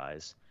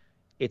surprise,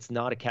 it's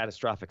not a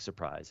catastrophic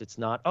surprise. It's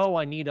not,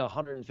 I need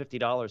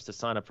 $150 to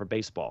sign up for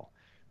baseball.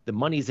 The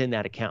money's in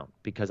that account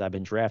because I've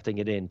been drafting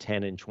it in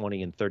 $10 and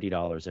 $20 and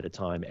 $30 at a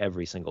time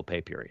every single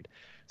pay period.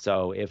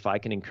 So if I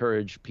can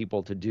encourage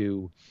people to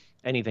do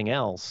anything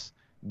else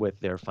with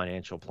their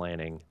financial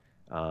planning,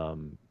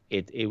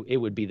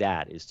 it would be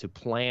is to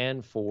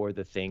plan for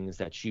the things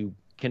that you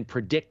can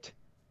predict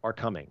are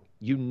coming.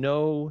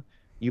 You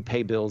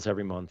pay bills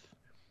every month.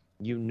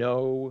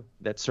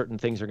 That certain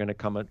things are going to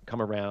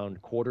come around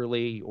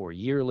quarterly or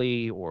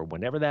yearly or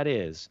whenever that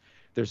is.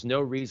 There's no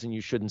reason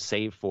you shouldn't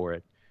save for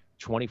it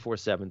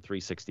 24/7,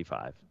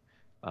 365.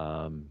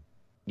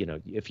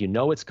 If you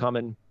know it's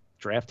coming,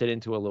 draft it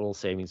into a little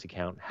savings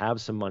account, have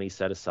some money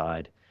set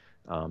aside.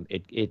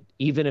 It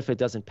even if it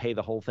doesn't pay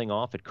the whole thing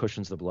off, it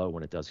cushions the blow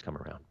when it does come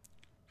around.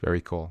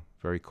 Very cool.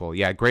 Very cool.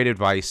 Yeah, great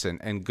advice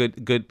and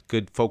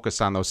good focus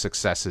on those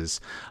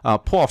successes.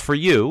 Paul, for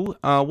you,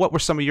 what were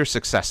some of your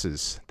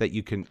successes that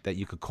you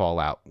could call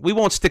out? We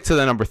won't stick to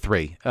the number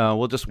 3.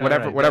 We'll just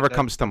whatever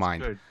comes to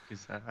mind. Good,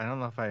 'cause I don't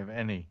know if I have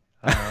any.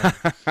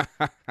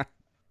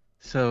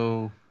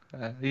 So,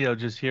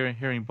 just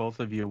hearing both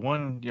of you.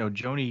 One,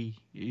 Joni,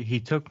 he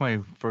took my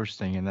first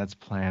thing, and that's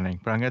planning.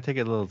 But I'm going to take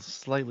it a little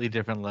slightly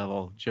different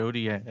level.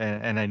 Jody,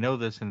 and I know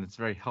this, and it's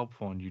very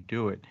helpful, and you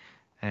do it.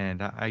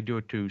 And I do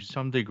it to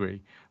some degree.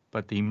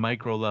 But the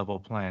micro level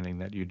planning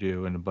that you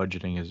do and the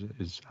budgeting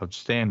is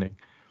outstanding.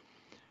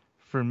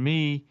 For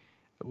me,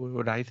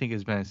 what I think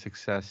has been a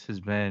success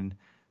has been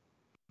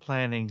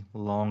planning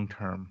long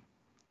term.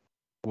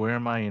 Where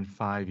am I in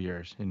 5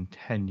 years, in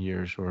 10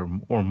 years, or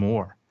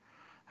more?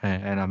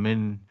 And I'm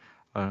in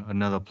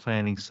another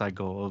planning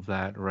cycle of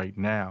that right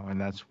now. And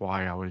that's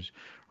why I was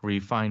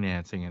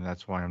refinancing, and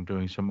that's why I'm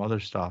doing some other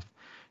stuff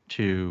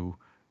to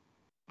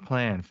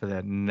plan for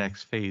that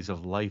next phase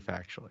of life,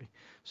 actually.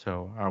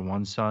 So our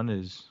one son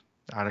is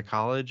out of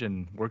college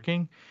and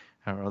working.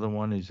 Our other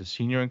one is a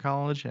senior in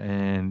college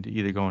and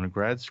either going to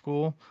grad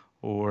school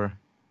or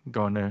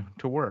going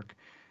to work.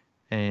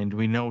 And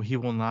we know he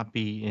will not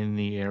be in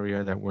the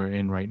area that we're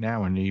in right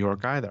now in New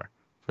York either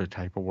for the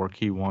type of work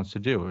he wants to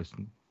do. It's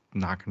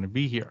not going to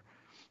be here,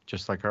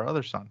 just like our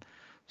other son.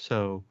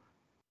 So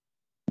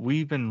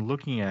we've been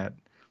looking at,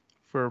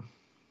 for,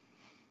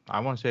 I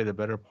want to say, the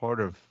better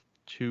part of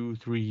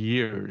 2-3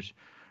 years,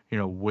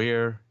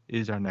 where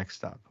is our next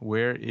stop?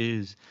 Where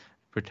is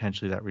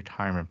potentially that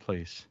retirement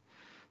place?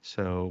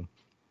 So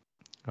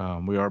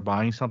we are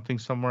buying something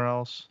somewhere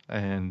else,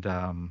 and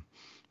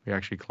we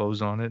actually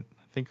close on it.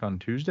 I think on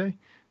Tuesday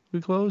we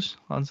close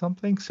on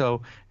something.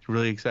 So it's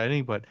really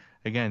exciting. But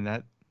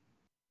again,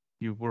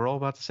 we're all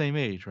about the same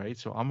age, right?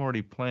 So I'm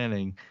already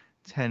planning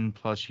 10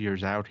 plus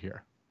years out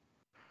here.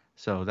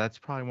 So that's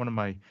probably one of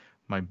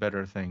my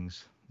better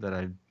things that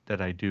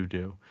I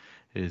do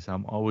is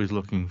I'm always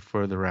looking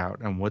further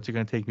out and what's it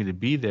going to take me to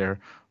be there,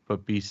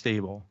 but be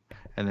stable.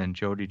 And then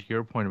Jody, to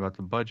your point about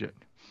the budget,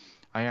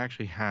 I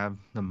actually have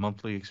the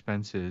monthly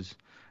expenses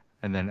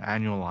and then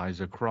annualize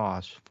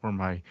across for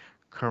my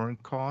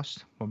current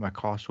cost, what my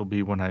cost will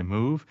be when I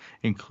move,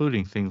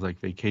 including things like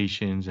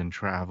vacations and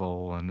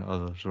travel and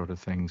other sort of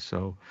things.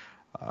 So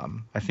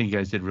I think you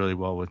guys did really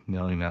well with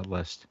nailing that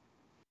list.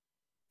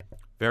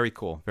 Very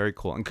cool, very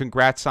cool, and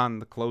congrats on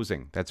the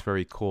closing. That's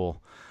very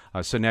cool.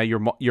 So now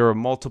you're a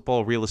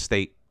multiple real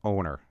estate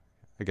owner.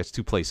 I guess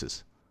 2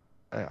 places.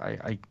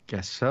 I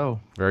guess so.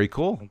 Very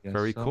cool.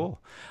 Very so.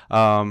 cool.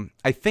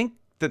 I think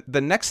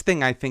the next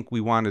thing I think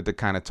we wanted to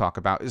kind of talk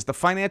about is the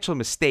financial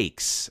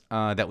mistakes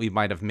that we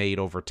might have made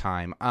over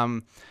time.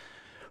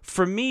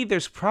 For me,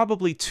 there's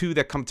probably 2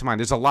 that come to mind.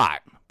 There's a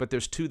lot, but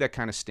there's 2 that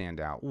kind of stand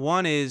out.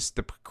 One is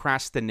the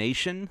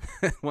procrastination,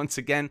 once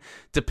again,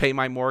 to pay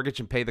my mortgage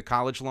and pay the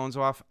college loans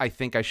off. I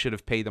think I should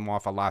have paid them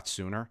off a lot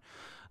sooner,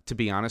 to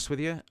be honest with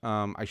you.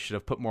 I should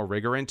have put more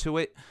rigor into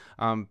it.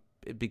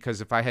 Because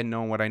if I had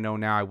known what I know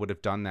now, I would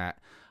have done that.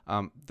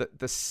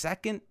 The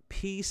second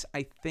piece,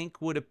 I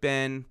think, would have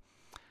been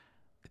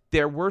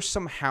there were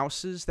some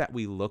houses that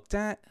we looked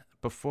at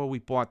before we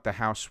bought the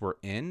house we're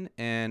in,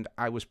 and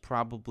I was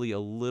probably a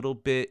little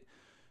bit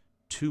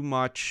too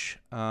much,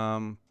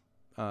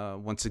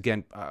 once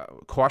again,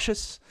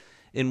 cautious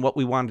in what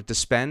we wanted to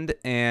spend,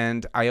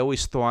 and I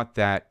always thought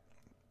that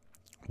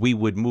we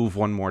would move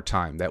one more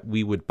time, that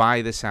we would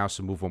buy this house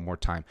and move one more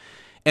time.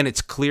 And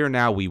it's clear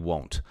now we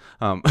won't.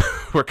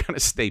 We're going to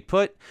stay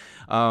put.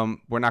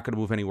 We're not going to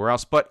move anywhere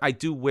else. But I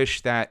do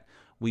wish that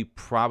we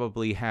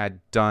probably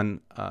had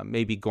done,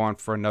 maybe gone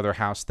for another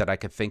house that I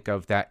could think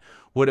of that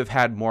would have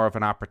had more of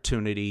an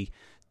opportunity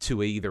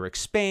to either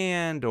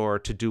expand or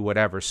to do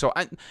whatever. So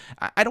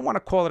I don't want to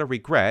call it a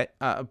regret,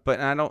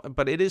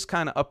 but it is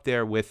kind of up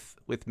there with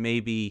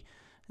maybe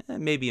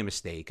a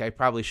mistake. I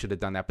probably should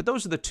have done that. But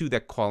those are the 2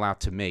 that call out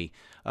to me.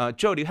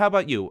 Jody, how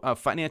about you?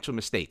 Financial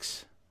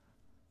mistakes.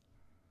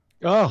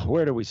 Oh,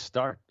 where do we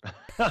start?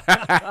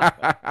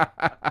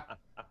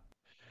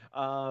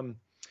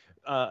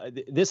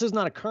 This is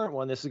not a current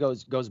one. This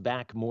goes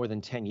back more than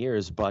 10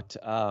 years, but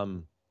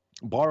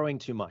borrowing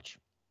too much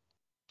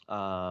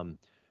and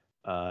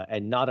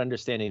not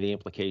understanding the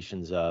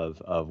implications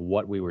of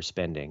what we were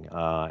spending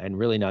and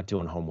really not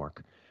doing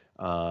homework.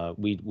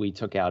 We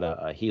took out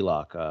a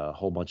HELOC a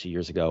whole bunch of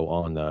years ago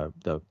on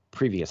the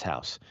previous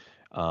house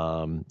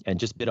and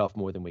just bit off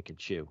more than we could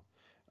chew.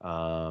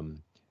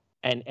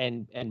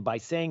 And by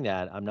saying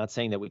that, I'm not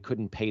saying that we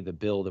couldn't pay the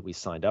bill that we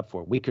signed up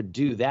for. We could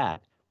do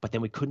that, but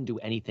then we couldn't do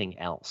anything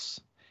else.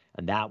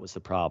 And that was the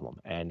problem.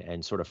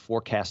 And sort of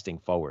forecasting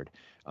forward.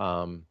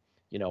 I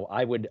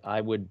would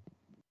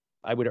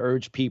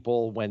urge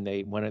people when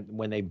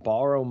they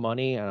borrow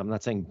money, and I'm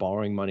not saying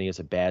borrowing money is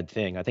a bad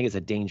thing. I think it's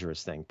a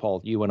dangerous thing.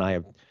 Paul, you and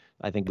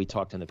I think we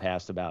talked in the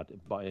past about,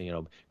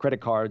 credit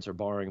cards or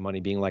borrowing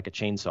money being like a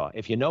chainsaw.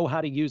 If you know how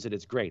to use it,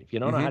 it's great. If you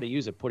don't know how to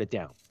use it, put it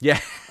down.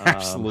 Yeah,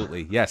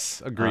 absolutely.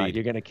 Yes, agreed.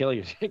 You're gonna kill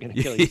yourself.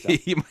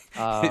 You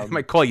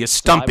might call you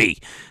Stumpy.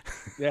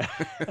 Yeah.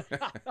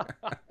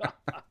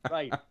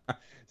 Right.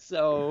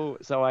 So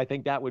I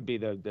think that would be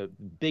the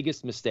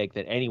biggest mistake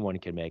that anyone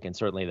can make, and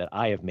certainly that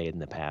I have made in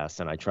the past,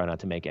 and I try not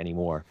to make any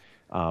more.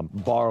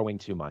 Borrowing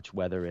too much,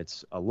 whether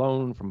it's a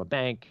loan from a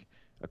bank,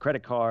 a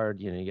credit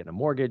card, you're getting a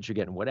mortgage, you're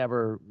getting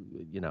whatever,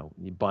 you're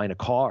buying a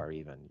car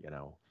even,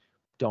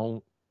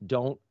 don't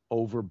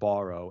over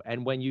borrow.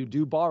 And when you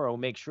do borrow,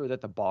 make sure that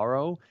the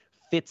borrow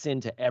fits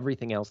into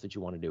everything else that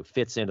you want to do,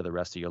 fits into the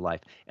rest of your life.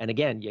 And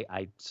again,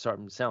 I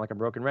sound like a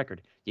broken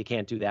record. You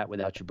can't do that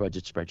without your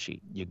budget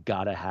spreadsheet. You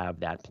got to have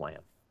that plan.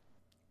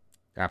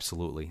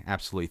 Absolutely.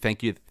 Absolutely.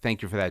 Thank you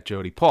for that,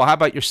 Jody. Paul, how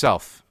about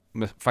yourself?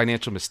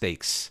 Financial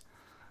mistakes.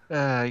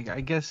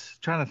 I guess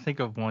trying to think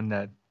of one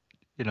that,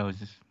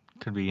 just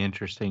could be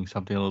interesting,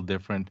 something a little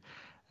different.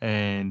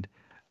 And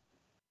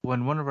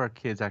when one of our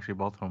kids, actually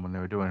both of them, when they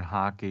were doing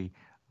hockey,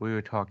 we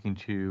were talking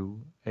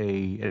to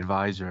a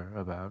advisor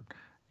about,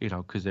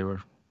 because they were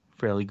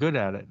fairly good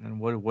at it, and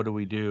what do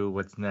we do,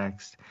 what's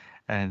next?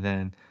 And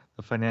then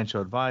the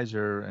financial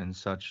advisor and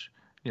such,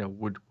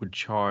 would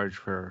charge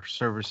for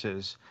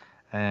services,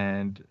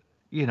 and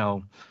we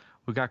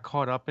got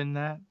caught up in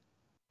that,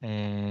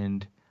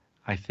 and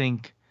I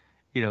think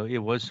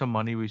it was some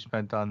money we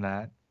spent on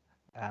that.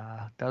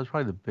 That was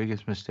probably the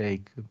biggest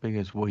mistake, the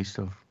biggest waste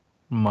of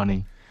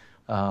money.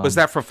 Was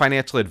that for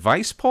financial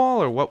advice,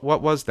 Paul, or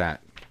what was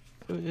that?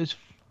 It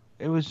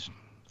was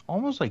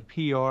almost like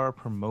PR,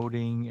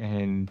 promoting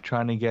and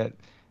trying to get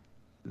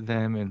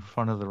them in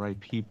front of the right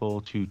people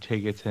to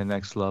take it to the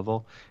next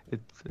level.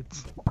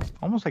 It's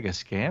almost like a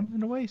scam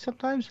in a way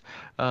sometimes.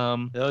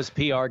 Those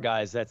PR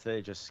guys,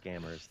 they're just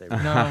scammers.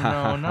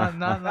 No,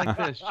 not like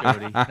this,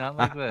 Jody. Not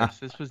like this.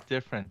 This was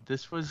different.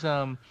 This was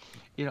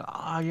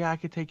I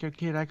could take your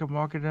kid, I could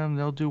market them,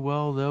 they'll do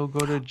well, they'll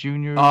go to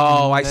junior.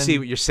 Oh, I see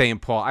what you're saying,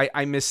 Paul.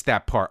 I missed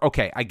that part.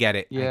 Okay, I get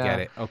it. Yeah. I get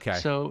it. Okay.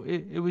 So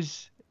it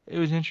was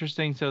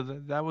interesting. So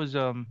that was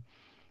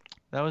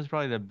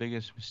probably the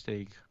biggest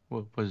mistake.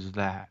 Was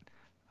that,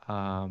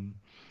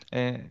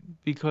 and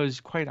because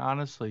quite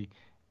honestly,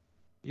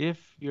 if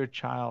your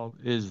child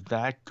is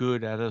that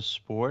good at a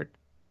sport,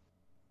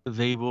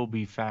 they will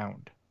be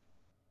found.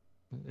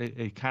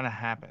 It kind of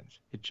happens.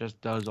 It just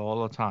does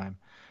all the time.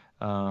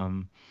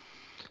 Um,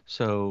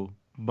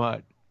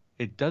 but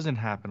it doesn't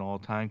happen all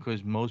the time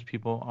because most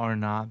people are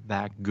not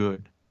that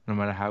good, no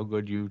matter how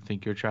good you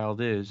think your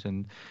child is.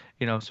 And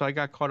so I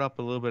got caught up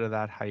a little bit of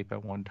that hype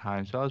at one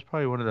time. So that was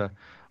probably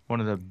one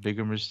of the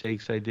bigger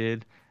mistakes I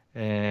did.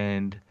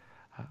 And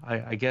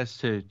I guess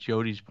to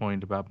Jody's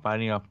point about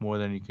biting off more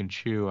than you can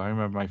chew, I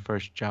remember my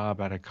first job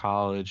out of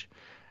college.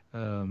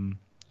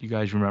 You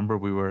guys remember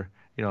we were,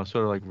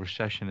 sort of like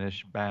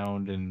recession-ish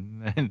bound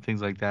and, and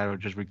things like that, or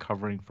just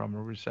recovering from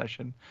a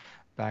recession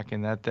back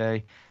in that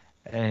day.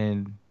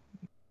 And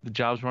the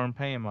jobs weren't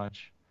paying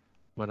much,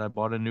 but I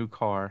bought a new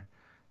car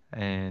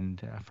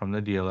and from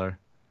the dealer,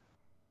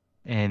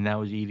 and that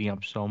was eating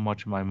up so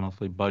much of my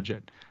monthly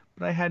budget.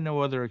 But I had no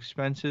other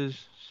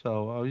expenses,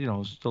 so I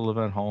was, still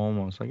living at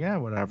home. I was like, yeah,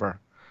 whatever.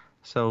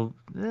 So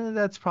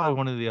that's probably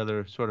one of the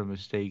other sort of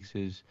mistakes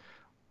is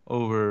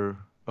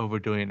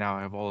overdoing it. Now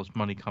I have all this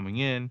money coming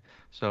in,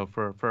 so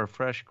for a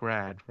fresh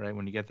grad, right,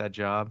 when you get that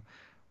job,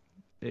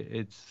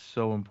 it's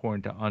so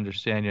important to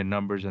understand your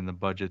numbers and the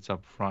budgets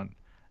up front.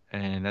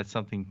 And that's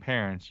something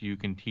parents you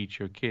can teach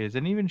your kids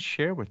and even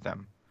share with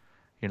them,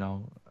 you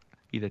know,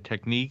 either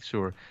techniques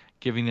or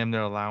giving them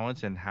their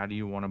allowance and how do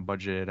you want to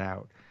budget it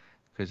out.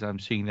 Because I'm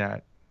seeing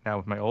that now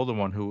with my older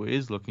one who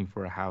is looking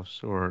for a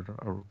house or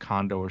a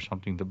condo or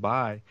something to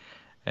buy.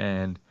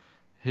 And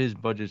his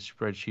budget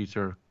spreadsheets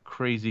are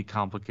crazy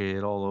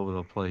complicated all over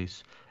the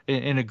place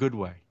in a good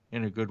way.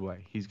 In a good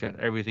way. He's got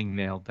everything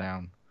nailed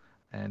down.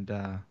 And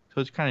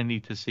so it's kind of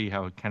neat to see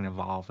how it can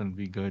evolve and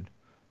be good.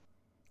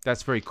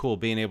 That's very cool,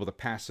 being able to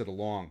pass it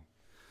along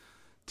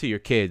to your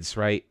kids,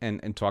 right?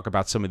 And talk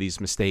about some of these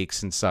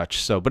mistakes and such.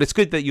 So, but it's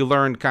good that you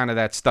learned kind of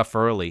that stuff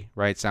early,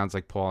 right? Sounds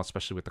like Paul,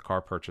 especially with the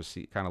car purchase,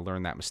 you kind of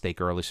learned that mistake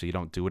early so you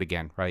don't do it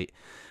again, right?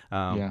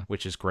 Yeah.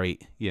 Which is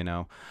great, you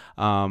know.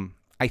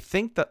 I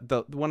think that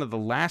the one of the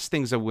last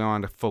things that we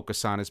want to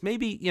focus on is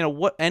maybe, you know,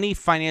 what any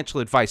financial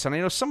advice. And I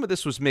know some of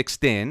this was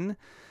mixed in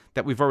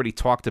that we've already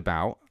talked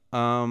about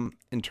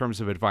in terms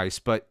of advice.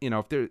 But, you know,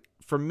 if there,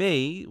 for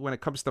me, when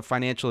it comes to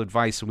financial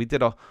advice, and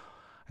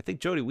I think,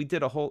 Jody, we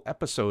did a whole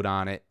episode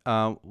on it,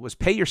 was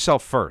pay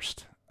yourself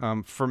first.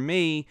 For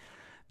me,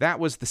 that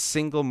was the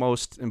single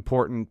most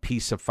important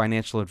piece of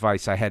financial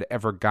advice I had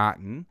ever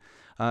gotten.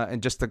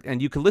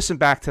 And you can listen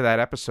back to that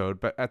episode,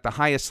 but at the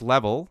highest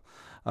level,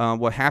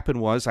 what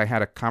happened was I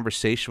had a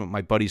conversation with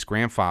my buddy's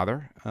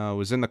grandfather.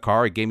 Was in the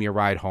car. He gave me a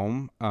ride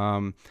home.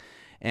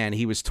 And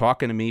he was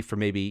talking to me for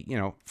maybe,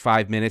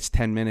 5 minutes,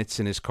 10 minutes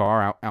in his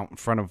car out in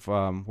front of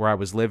where I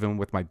was living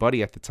with my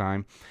buddy at the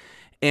time.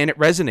 And it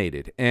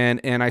resonated.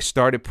 And I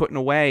started putting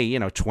away,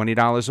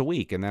 $20 a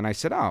week. And then I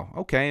said, oh,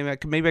 okay,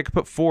 maybe I could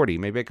put 40,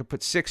 maybe I could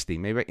put 60,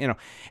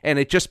 and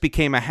it just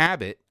became a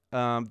habit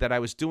that I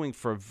was doing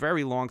for a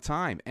very long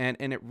time. And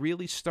it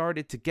really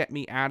started to get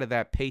me out of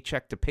that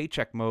paycheck to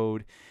paycheck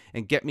mode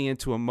and get me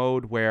into a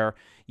mode where,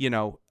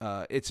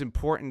 it's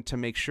important to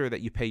make sure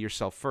that you pay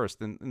yourself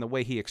first. And the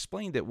way he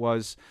explained it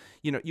was,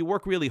 you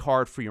work really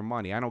hard for your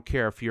money. I don't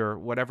care if you're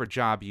whatever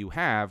job you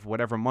have,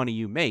 whatever money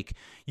you make,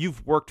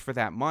 you've worked for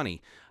that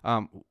money.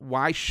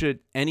 Why should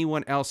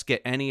anyone else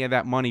get any of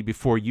that money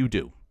before you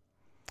do?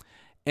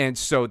 And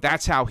so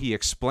that's how he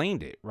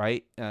explained it,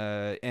 right?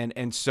 And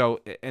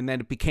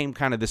then it became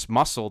kind of this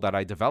muscle that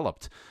I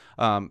developed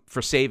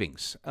for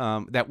savings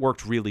that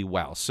worked really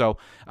well. So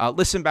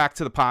listen back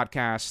to the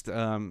podcast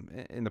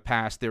in the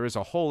past. There is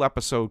a whole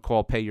episode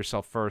called "Pay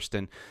Yourself First,"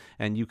 and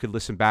you could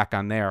listen back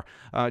on there.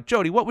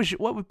 Jody, what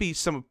would be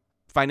some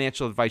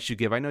financial advice you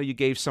give? I know you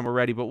gave some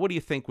already, but what do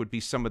you think would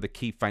be some of the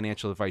key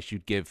financial advice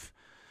you'd give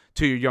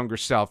to your younger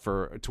self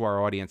or to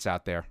our audience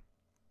out there?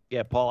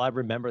 Yeah, Paul, I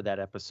remember that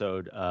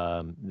episode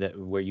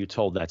where you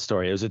told that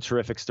story. It was a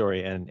terrific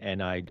story,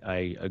 and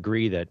I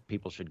agree that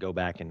people should go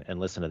back and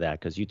listen to that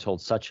because you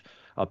told such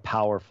a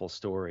powerful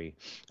story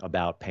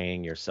about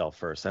paying yourself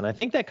first. And I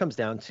think that comes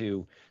down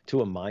to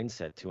a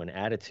mindset, to an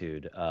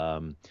attitude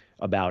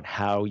about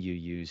how you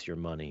use your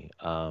money.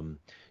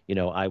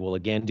 I will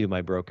again do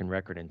my broken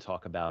record and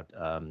talk about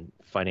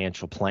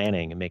financial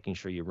planning and making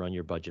sure you run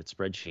your budget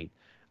spreadsheet.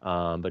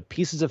 But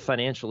pieces of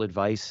financial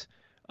advice.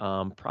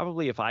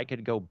 Probably if I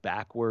could go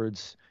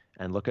backwards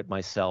and look at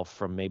myself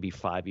from maybe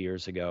 5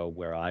 years ago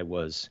where I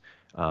was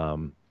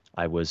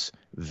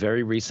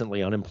very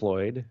recently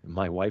unemployed.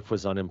 My wife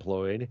was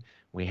unemployed.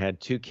 We had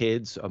 2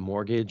 kids, a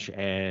mortgage,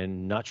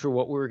 and not sure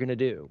what we were going to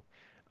do.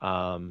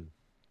 And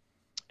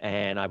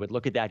I would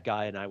look at that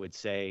guy and I would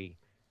say,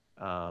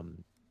 I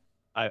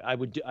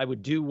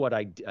would do what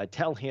I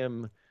tell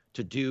him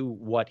to do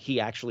what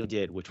he actually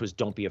did, which was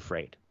don't be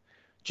afraid.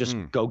 Just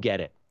go get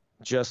it.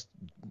 Just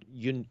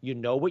you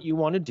know what you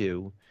want to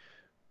do,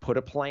 put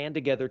a plan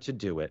together to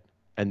do it,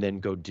 and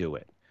then go do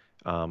it.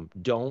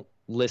 Don't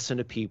listen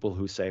to people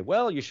who say,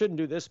 well, you shouldn't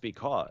do this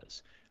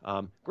because.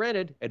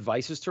 Granted,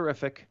 advice is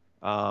terrific,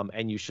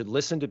 and you should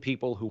listen to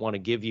people who want to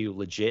give you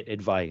legit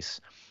advice.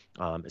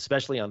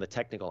 especially on the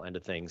technical end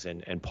of things.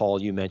 And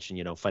Paul, you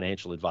mentioned,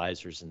 financial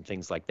advisors and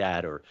things like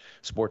that, or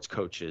sports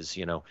coaches,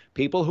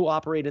 people who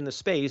operate in the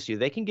space,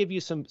 they can give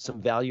you some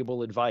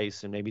valuable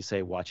advice and maybe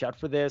say, watch out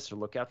for this or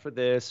look out for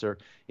this, or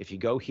if you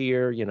go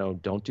here,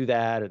 don't do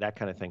that, or that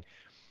kind of thing.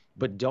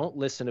 But don't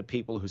listen to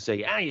people who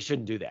say, you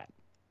shouldn't do that.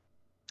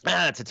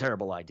 It's a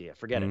terrible idea.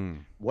 Forget it.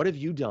 What have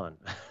you done,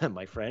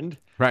 my friend?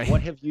 Right.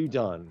 What have you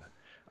done?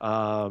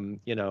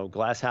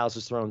 Glass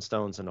houses, throwing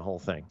stones, and the whole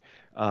thing.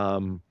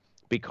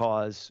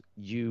 Because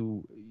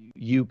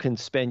you can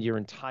spend your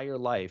entire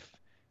life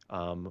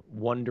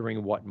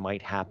wondering what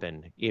might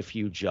happen if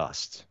you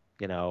just,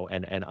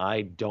 and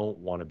I don't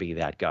want to be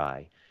that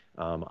guy.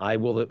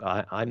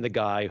 I'm the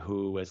guy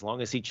who, as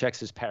long as he checks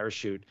his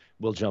parachute,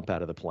 will jump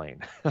out of the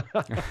plane.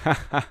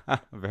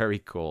 Very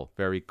cool.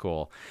 Very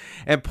cool.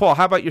 And Paul,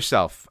 how about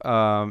yourself?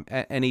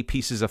 Any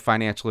pieces of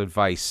financial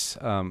advice?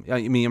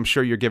 I'm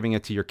sure you're giving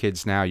it to your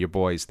kids now, your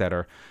boys that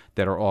are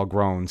all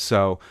grown.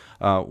 So,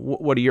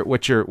 what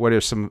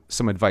are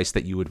some advice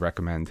that you would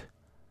recommend?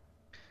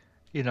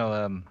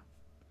 Again,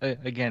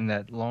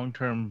 that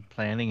long-term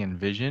planning and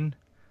vision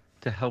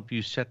to help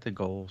you set the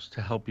goals,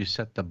 to help you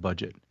set the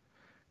budget.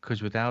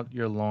 Because without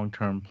your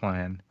long-term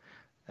plan,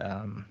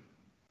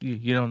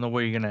 you don't know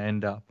where you're going to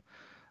end up.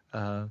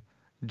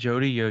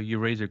 Jody, you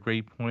raise a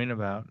great point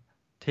about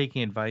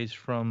taking advice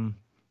from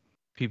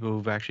people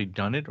who've actually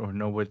done it or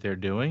know what they're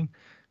doing,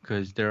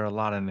 because there are a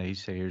lot of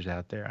naysayers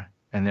out there.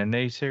 And they're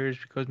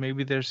naysayers because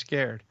maybe they're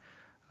scared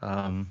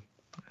and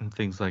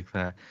things like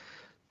that.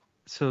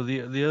 So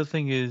the other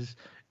thing is,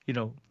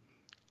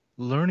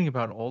 learning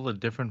about all the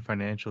different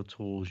financial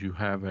tools you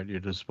have at your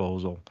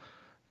disposal,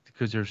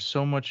 because there's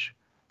so much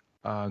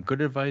good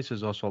advice.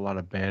 There's also a lot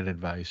of bad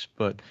advice,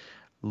 but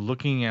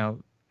looking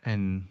out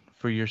and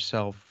for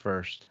yourself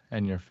first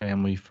and your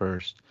family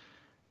first,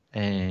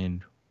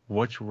 and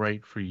what's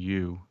right for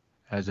you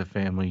as a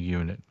family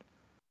unit,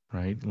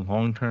 right?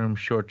 Long-term,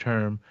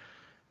 short-term,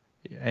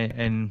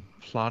 and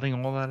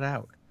plotting all that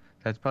out.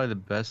 That's probably the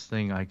best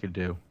thing I could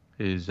do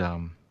is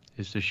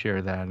to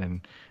share that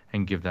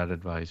and give that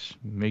advice.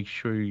 Make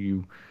sure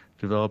you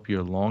develop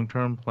your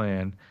long-term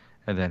plan,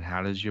 and then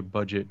how do you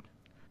budget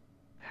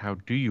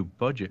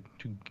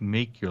to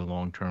make your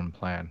long-term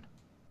plan?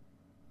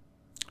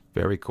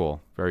 Very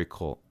cool. Very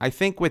cool. I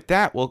think with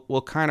that,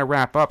 we'll kind of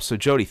wrap up. So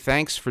Jody,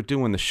 thanks for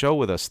doing the show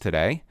with us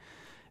today.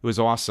 It was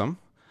awesome.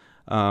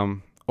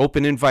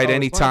 Open invite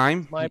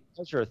anytime. My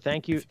pleasure.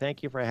 Thank you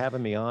for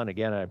having me on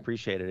again. I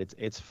appreciate it.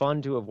 It's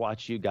fun to have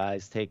watched you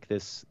guys take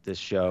this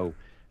show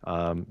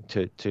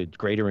to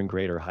greater and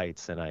greater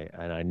heights, and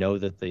I know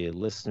that the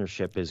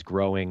listenership is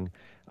growing,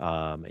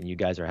 and you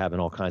guys are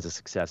having all kinds of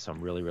success. So I'm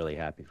really, really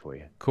happy for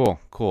you. Cool.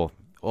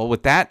 Well,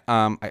 with that,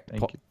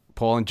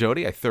 Paul and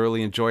Jody, I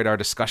thoroughly enjoyed our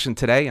discussion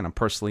today, and I'm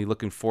personally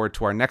looking forward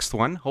to our next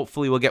one.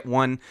 Hopefully we'll get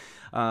one,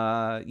 in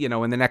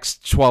the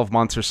next 12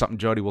 months or something.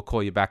 Jody, we'll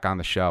call you back on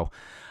the show.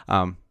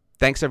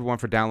 Thanks, everyone,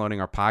 for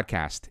downloading our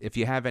podcast. If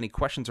you have any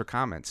questions or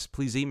comments,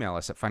 please email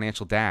us at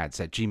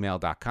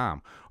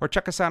financialdads@gmail.com or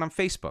check us out on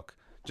Facebook.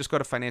 Just go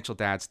to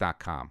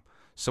financialdads.com.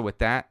 So with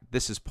that,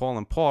 this is Paul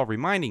and Paul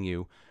reminding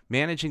you,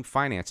 managing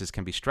finances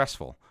can be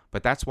stressful,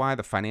 but that's why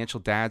the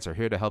Financial Dads are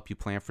here to help you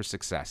plan for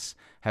success.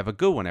 Have a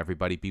good one,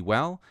 everybody. Be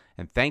well,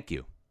 and thank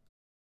you.